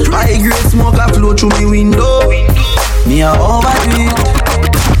so? High grade smoke a flow through me window. Me a overdo it.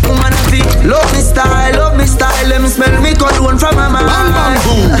 Woman a fi love me style. Let me smell me cologne from my mind. Bang bang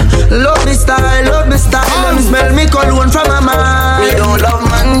boom. Love me style. Let me smell me cologne from my mind. Me don't love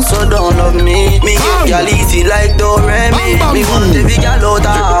man, so don't love me. Me get y'all easy like Doremi. Me want every gal out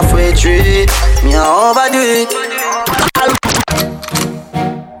halfway tree. Me a overdo it.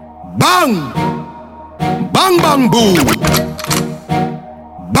 Bang! Bang bang boom!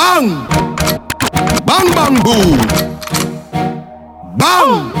 Bang! Bang bang boom!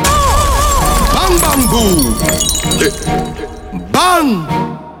 Bang! Bang bang boom! Bang!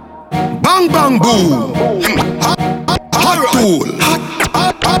 Bang bang boom! Hot tool!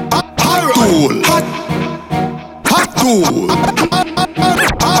 Hot tool! Hot tool!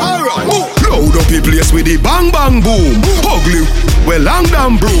 Load up the place with the bang bang boom. Ugly, well long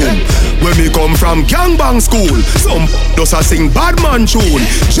damn broom. When me come from gangbang school, some does a sing badman tune.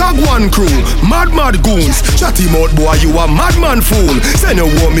 Jaguan crew, mad goons. Chatty mouth boy, you a madman fool. Send a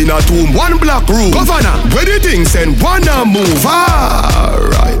woman in a tomb, one black room. Governor, where the thing send one and move.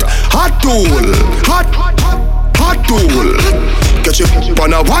 Alright, hot tool, hot tool. Catch you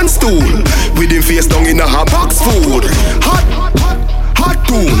on a one stool. With him face down in a box food. Hot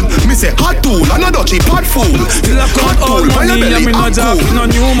tool, me say hot tool, and a dutchy pot fool. Still a cut all money, and me no job, no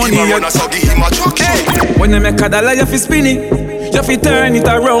new money yet. When you make a dollar, you fi spin it. You fi turn it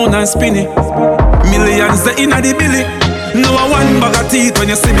around and spin it. Millions the inna the billy. No one bag of teeth when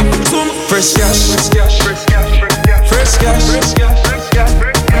you see me. Some fresh cash, fresh cash.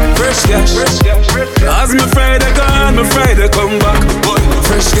 As me Friday gone, me Friday come back.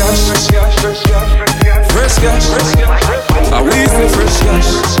 Fresh cash. I we say fresh cash.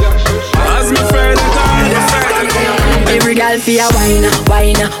 As me Friday gone, me Friday come back. Every girl feel wine.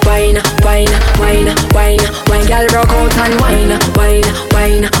 Girl rock out and wine.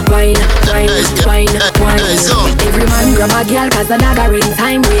 Every man grab a girl 'cause the dagger in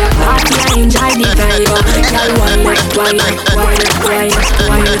time. We are party and enjoy the vibe. Girl wine.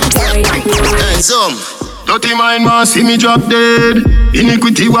 Some dirty mind man see me drop dead.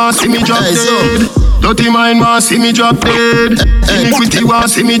 Iniquity want see me drop dead. Dirty mind man see me drop dead. Iniquity want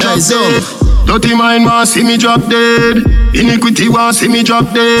see me drop dead. Dirty mind man see me drop dead. Iniquity want see me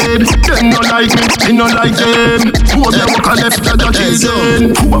drop dead. Them no like me no like them. Who of them walk left the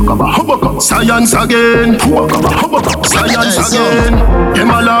children? Science again. Science again. Them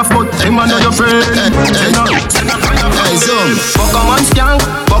a laugh but them a know your friend. Pokemon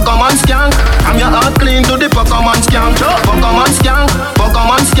skank. I'm your heart clean to the Pokemon skank. Pokemon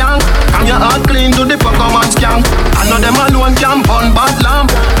skank. I'm your heart clean to the Pokemon skank. I know them alone can burn bad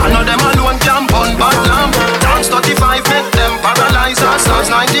lamp. I know them alone can burn bad lamp. Dance 35 make them paralyze us. Stars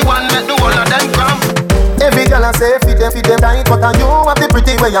 91 make the whole of them cramp. Every girl I say fit them tight, but you have the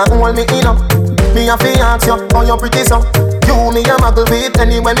pretty way you hold me in up. Me a fi ask you how you pretty so. You me a muggle with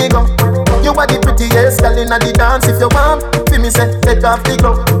anywhere me go. You are the prettiest girl inna the dance. If you want, fi me say take off the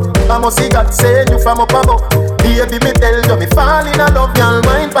glove. I must see God send you from up above. Baby me tell you me fall in love. Y'all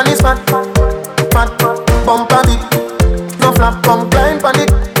mind pon this fat bump a bit. No flap, come climb pon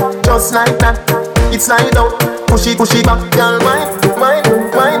it. Just like that, it's slide out. Push it back. Y'all mind.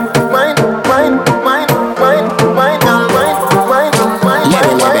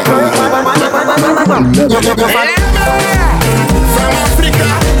 From Africa,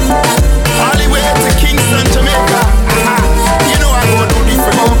 all the way to Kingston, Jamaica. You know I go do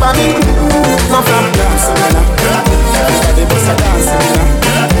different. Bump a bit, no flap. Dancing, everybody bust a dancing,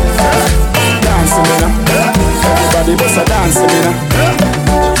 everybody bust a dancing,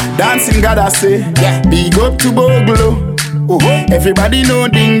 dancing God I say, yeah. Big up to Boglo. Everybody know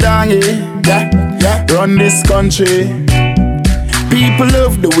ding dong, yeah. Run this country. People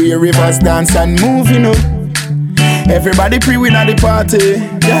love the way rivers dance and move, you know. Everybody pre-win at the party,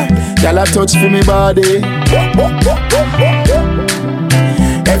 yeah. Y'all a touch for me body.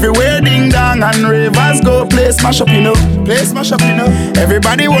 Everywhere ding dong and ravers go. Play smash up, you know. Play smash up, you know.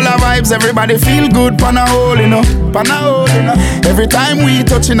 Everybody will have vibes, everybody feel good. Pan a hole, you know. Pan a hole, you know. Every time we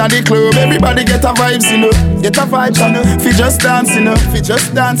touching at the club, everybody get a vibes, you know. Get a vibes, you know. Fi just dance, you know. Fi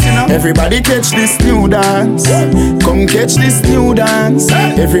just dance, you know. Everybody catch this new dance. Come catch this new dance.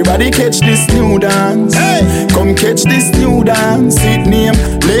 Everybody catch this new dance. Come catch this new dance. It name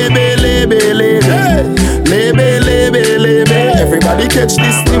Lebe, Lebe, Lebe. Lebe, Lebe, Lebe. Everybody catch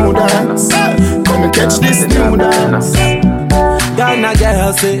this new dance. Come and catch this new dance. Ghana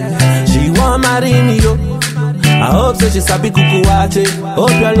girl say she want marry me, yo. I hope say she sabi kuku wache.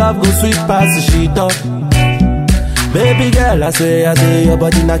 Hope your love go sweet past the sheet up. Baby girl, I say your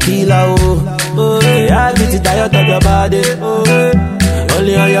body na killer, oh. Oh, yeah, I get it tired of your body, oh,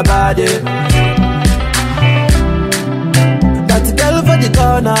 only on your body. That girl for the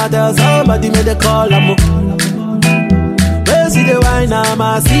corner, there's somebody made a call, I'm see the wine,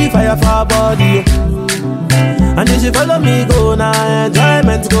 I see fire for her body, oh. And if she follow me, go now,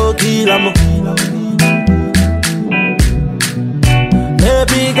 enjoyment go kill, I'm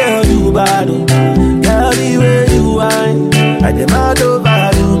baby girl, you bad, oh. Girl, the way you whine, I demand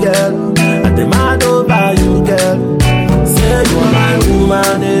over you, girl. I demand over you, girl. Say you are my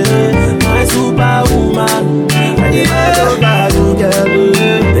woman, my superwoman. I demand over you, girl.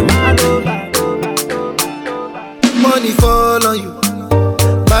 Demand over. Money fall on you,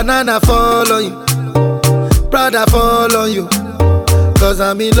 banana fall on you, Prada fall on you, 'cause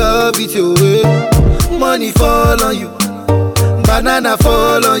I'm in love with you. Money fall on you, banana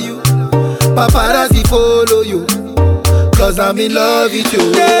fall on you, paparazzi follow you, 'cause I'm in love with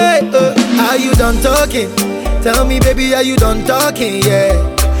you. Yeah, are you done talking? Tell me, baby, are you done talking? Yeah.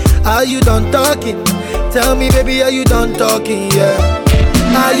 Are you done talking? Tell me, baby, are you done talking? Yeah.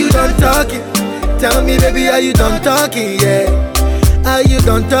 Are you done talking? Tell me, baby, are you done talking? Yeah. Are you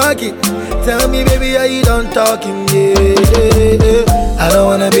done talking? Tell me, baby, are you done talking? Yeah. I don't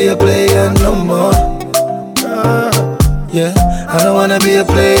wanna be a player no more. Yeah. I don't wanna be a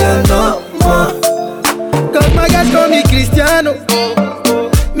player no more. 'Cause my guys call me Cristiano,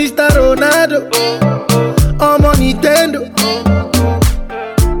 Mr. Ronaldo, I'm on Nintendo.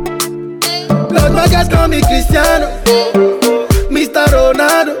 'Cause my guys call me Cristiano, Mr.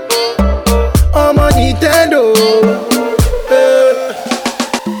 Ronaldo, I'm on Nintendo.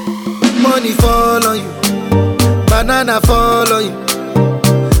 Money fall on you, banana fall on you,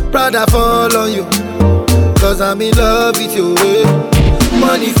 Prada fall on you, 'cause I'm in love with you.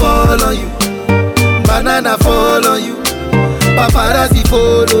 Money fall on you, banana fall on you, paparazzi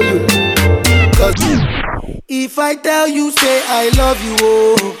follow you. 'Cause if I tell you, say I love you,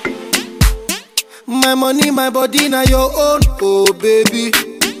 oh, my money, my body, now your own, oh baby.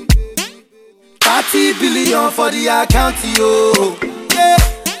 30 billion for the account, yo. Yeah.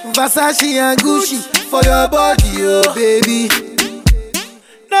 Versace and Gucci for your body, oh baby.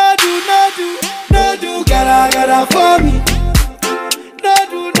 No do, gotta for me. No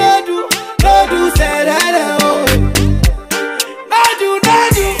do, say that, oh.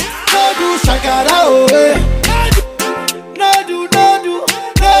 No do, shakara, oh. No do,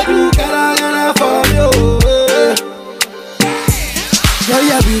 gotta for me, oh. Girl,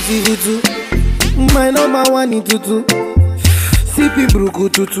 you're beautiful too. My number one in tutu. Sippy bruku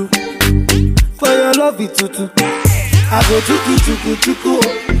tutu. For your love it tutu. I go chuku.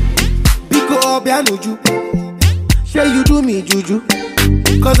 Biko obianuju. Say you do me juju.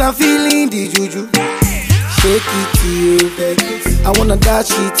 'Cause I'm feeling the juju. Shake it to you. Take it. I wanna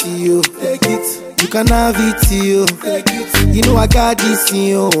dash it to you. Take it. You can have it to you. Take it. You know I got this in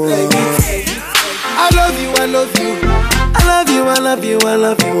you. Take it. I love you. I love you.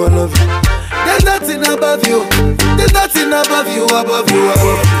 There's nothing above you. There's nothing above you.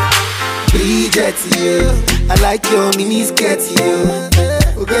 Bridget, you. I like your mini skirt, you.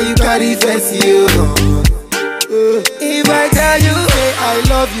 Okay, you carry fancy, you. If I tell you, say I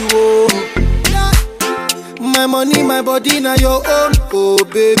love you, oh. My money, my body, now your own, oh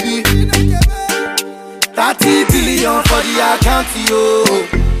baby. 30 billion for the account, yo.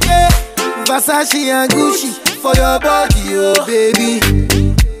 Yeah. Versace and Gucci for your body, oh baby.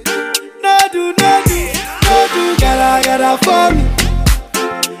 No do, gotta for me.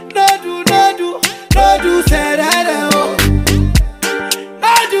 No do, say that, oh.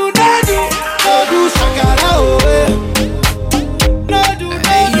 No do, shakara, oh. No do,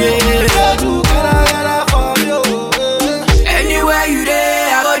 gotta for me, oh. Anywhere you there,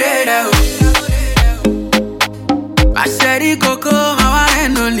 I go there now. I said it, Coco, my one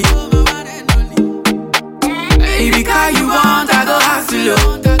and only. Baby, cause you want, I go hustle.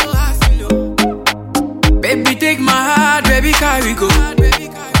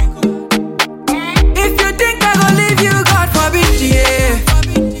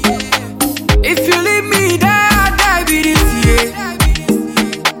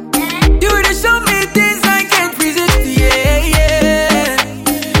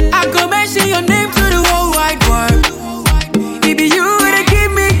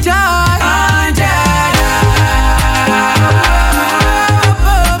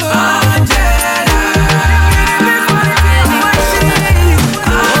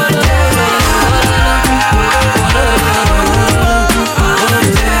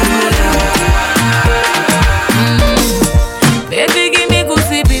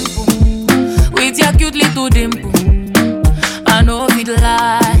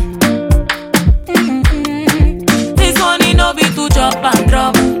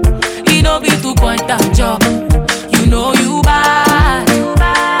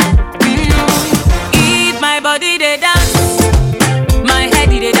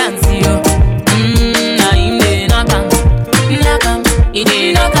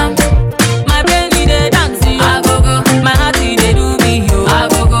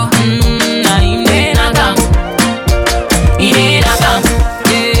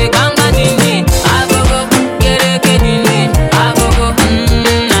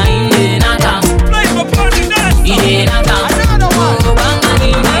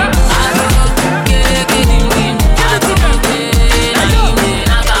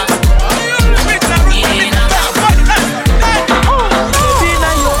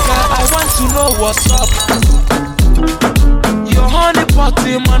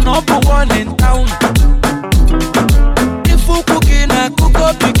 man number one in town. If you cooking a cook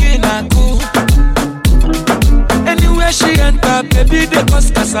up, picking a cook. Anywhere she enter, baby, they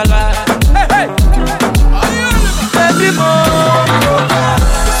cause casala. Hey, hey. Baby mo,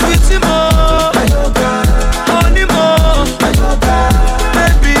 sweetie mo, honey mo,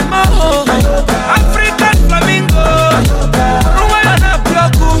 baby mo, African flamingo, Rwanda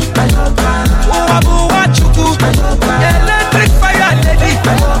bloku, Uwabu wachuku, electric fire lady,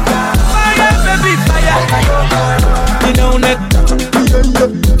 fire baby fire. You know neck,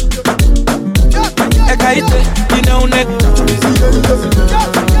 ekaite, you know neck.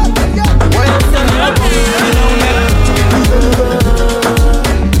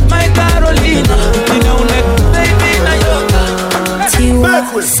 My Carolina, you know that baby na yoga.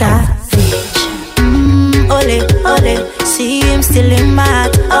 Savage, ole, ole, see him still in my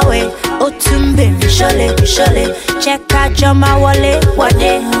heart, away. Otumbe, shole, shole, check out your my wallet, what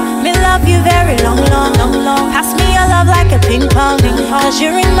day? Me love you very long, long, long, long. Pass me your love like a ping pong, cause you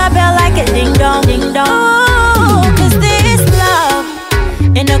ring my bell like a ding dong, ding dong. Oh, cause this love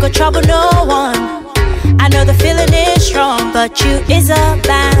ain't no go trouble no one. I know the feeling is strong, but you is a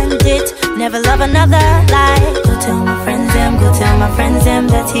bandit. Never love another like. Go tell my friends them, go tell my friends them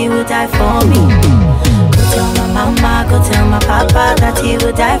that he would die for me. Go tell my mama, go tell my papa that he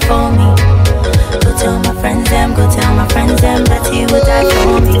would die for me. Go tell my friends them, go tell my friends them that he would die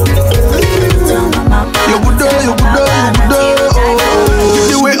for me. Go tell my mama, you would die, you would die, you would die.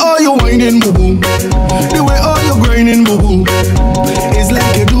 The way all you whining, boo boo. The way all you grinding, boo boo. It's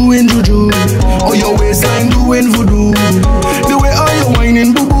like you're doing juju. Or your waistline doing voodoo. The way all you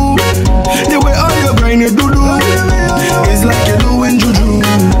whining, boo boo. The way all you grinding, doo doo. It's like you're doing juju.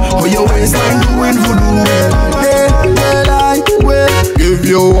 Or your waistline doing voodoo. Hey, well I will give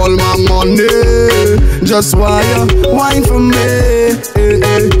you all my money. Just why you wine for me,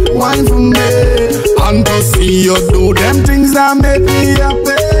 wine for me. And to see you do them things that make me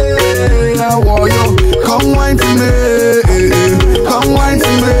happy. I want you come wine for me, come wine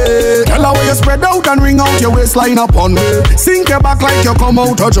for me. Tell her where you spread out and ring out your waistline upon me. Sink your back like you come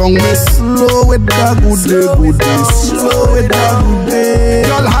out of jungle. Slow with that good day, good day. Slow with that good day.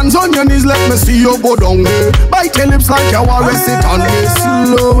 Girl, hands on your knees, let me see you go down there. Bite your lips like you want to sit on me.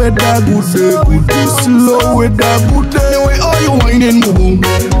 Slow with that good day, good day. Slow with that good day. The way all you whining, boo boo.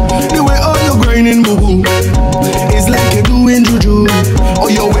 The way all you grinding, boo boo. It's like you're doing juju. Or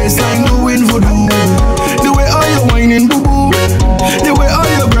your waistline doing voodoo. The way all you whining, boo boo. The way all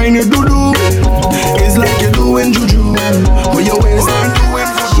you grinding, doo doo. It's like you're doing juju. Or your waistline doing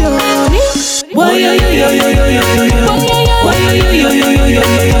voodoo. Why yo yo yo yo yo yo yo yo. Why yo yo yo yo yo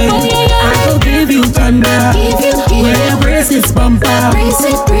yo yo. I go give you thunder. When your brace is bumper. Why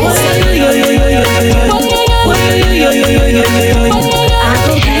yo yo yo yo yo yo. Why yo yo yo yo yo yo. I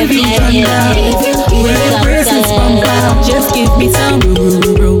go give you thunder. When your brace is bumper. Just give me some boom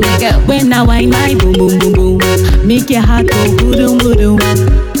boom boom. When I whine my boom boom boom boom. Make your heart go boom boom boom.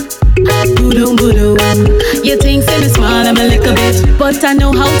 Boom boom. You think say me smart, I'm a little bit, but I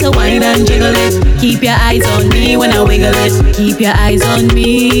know how to whine and jiggle it. Keep your eyes on me when I wiggle it. Keep your eyes on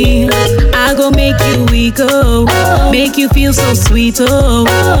me. I go make you weak, oh. Make you feel so sweet, oh.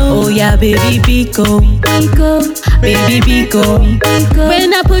 Oh yeah, baby, Pico. Baby, Pico.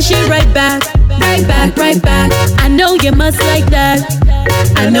 When I push it right back, right back, right back. I know you must like that.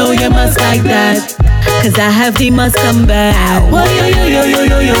 I know you must like that. Cause I have the must come back. Whoa, yo, yo, yo, yo,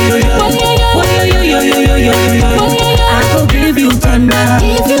 yo, yo, yo, yo. Whoa, yo, yo, yo, yo, yo, yo, yo. I go give you thunder.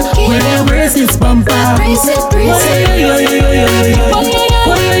 When your brace is bumper. Whoa, yo, yo, yo, yo, yo, yo, yo.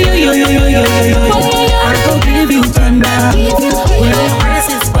 Whoa, yo, yo, yo, yo, yo, yo, yo. I go give you thunder. When your brace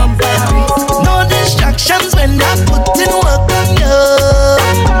is bumper. No distractions when I put in work on you.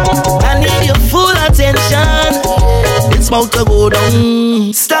 I need your full attention. It's about to go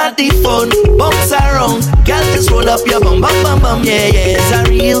down. Start the fun, bounce around. Girl, just roll up your bum, bum, bum, bum. Yeah, yeah, it's a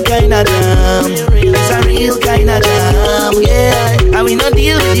real kind of jam. It's a real kind of jam. Yeah, and we not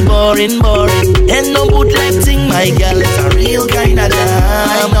deal with the boring. And no bootleg thing, my girl. It's a real kind of jam.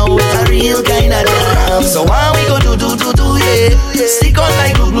 I know it's a real kind of jam. So why we go do, yeah. Stick on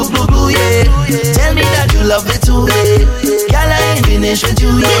like glue, yeah. Tell me that you love it too, yeah. Girl, I ain't finished with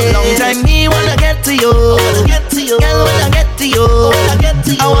you, yeah. Long time me wanna get to you. Girl, when I get to you,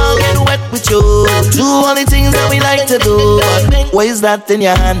 I wanna get wet with you. Do all the things that we like to do. But what is that in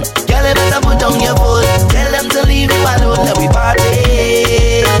your hand? Girl, you better put down your foot. Tell them to leave you alone, let we party.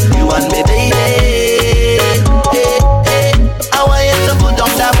 You and me, baby. Hey, hey. I want you to put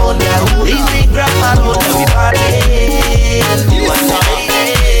down that phone, girl. Leave me grab my load, let we party. You and me,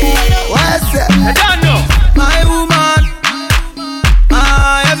 baby. What's that? I don't know. My woman,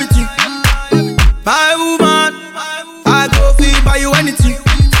 my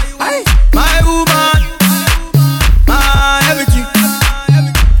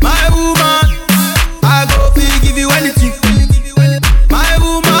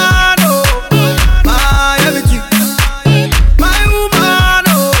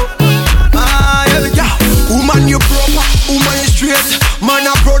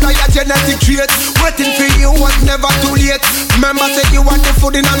you want the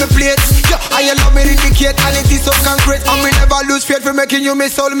food in on my plate. Yeah, I love me indicate, and it is so concrete. And me never lose faith for making you my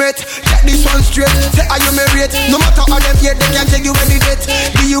soulmate. Get this one straight, say are you married? No matter how them hate, they can take you any date.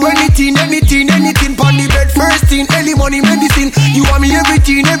 Do you anything, pon the bed. First thing, early money, medicine. You want me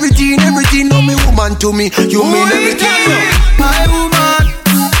everything. No me woman to me, you mean everything. My woman,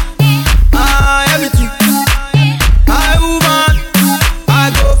 everything. My woman,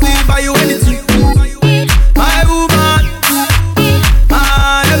 I go feel by you anything. My woman,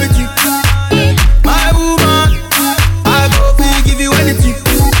 everything. My woman, I go feel give you anything.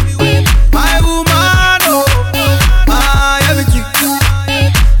 My woman, oh, everything.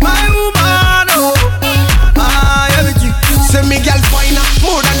 My woman, oh, everything. Say me girl finer,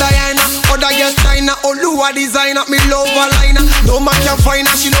 more than Diana. Other girls China, Oluwa designer, me love a liner. No man can find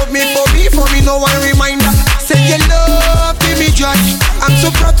her, she love me, for me no one reminder. Say you love, give me joy. I'm so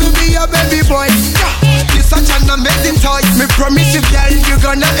proud to be your baby boy. You're such an amazing toy. Me promise you, girl, you're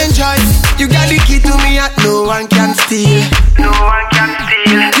gonna enjoy. You got the key to me that no one can steal. No one can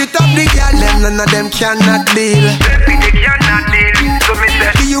steal. You top the girl, them none of them cannot deal. Baby, they cannot deal. So me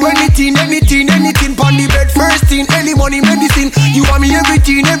say, do you anything, pon the bed. First thing, early money, medicine. You want me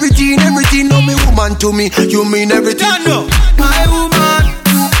everything. No me woman to me, you mean everything. No, my woman,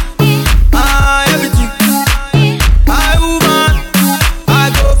 everything. My woman, I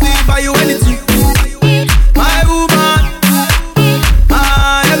go feel by you anything. My woman,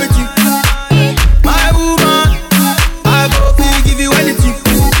 everything. My woman, I go feel give you anything.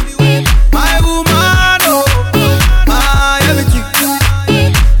 My woman, oh, everything.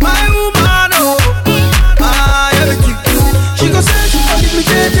 My woman, oh, everything. She go say she gon' leave me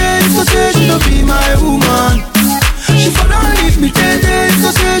dead, so say she don't be my woman. She for don't leave me dead, so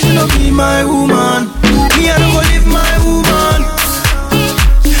say she don't be my woman. Me I don't go leave my woman.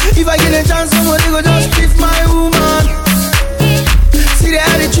 If I get a chance, somebody go just leave my woman. See the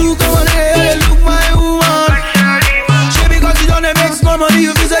attitude, come on, they look my woman. She because you don't make more money,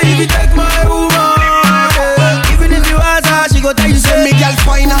 you feel say if you take my woman. Even if you ask her, she go tell you say me girl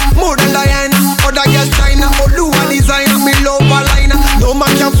finer, more than Diana. Other girls China, Oluwa designer, me love a liner. No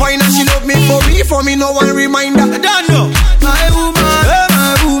man can find her, she love me, for me no one reminder. Done.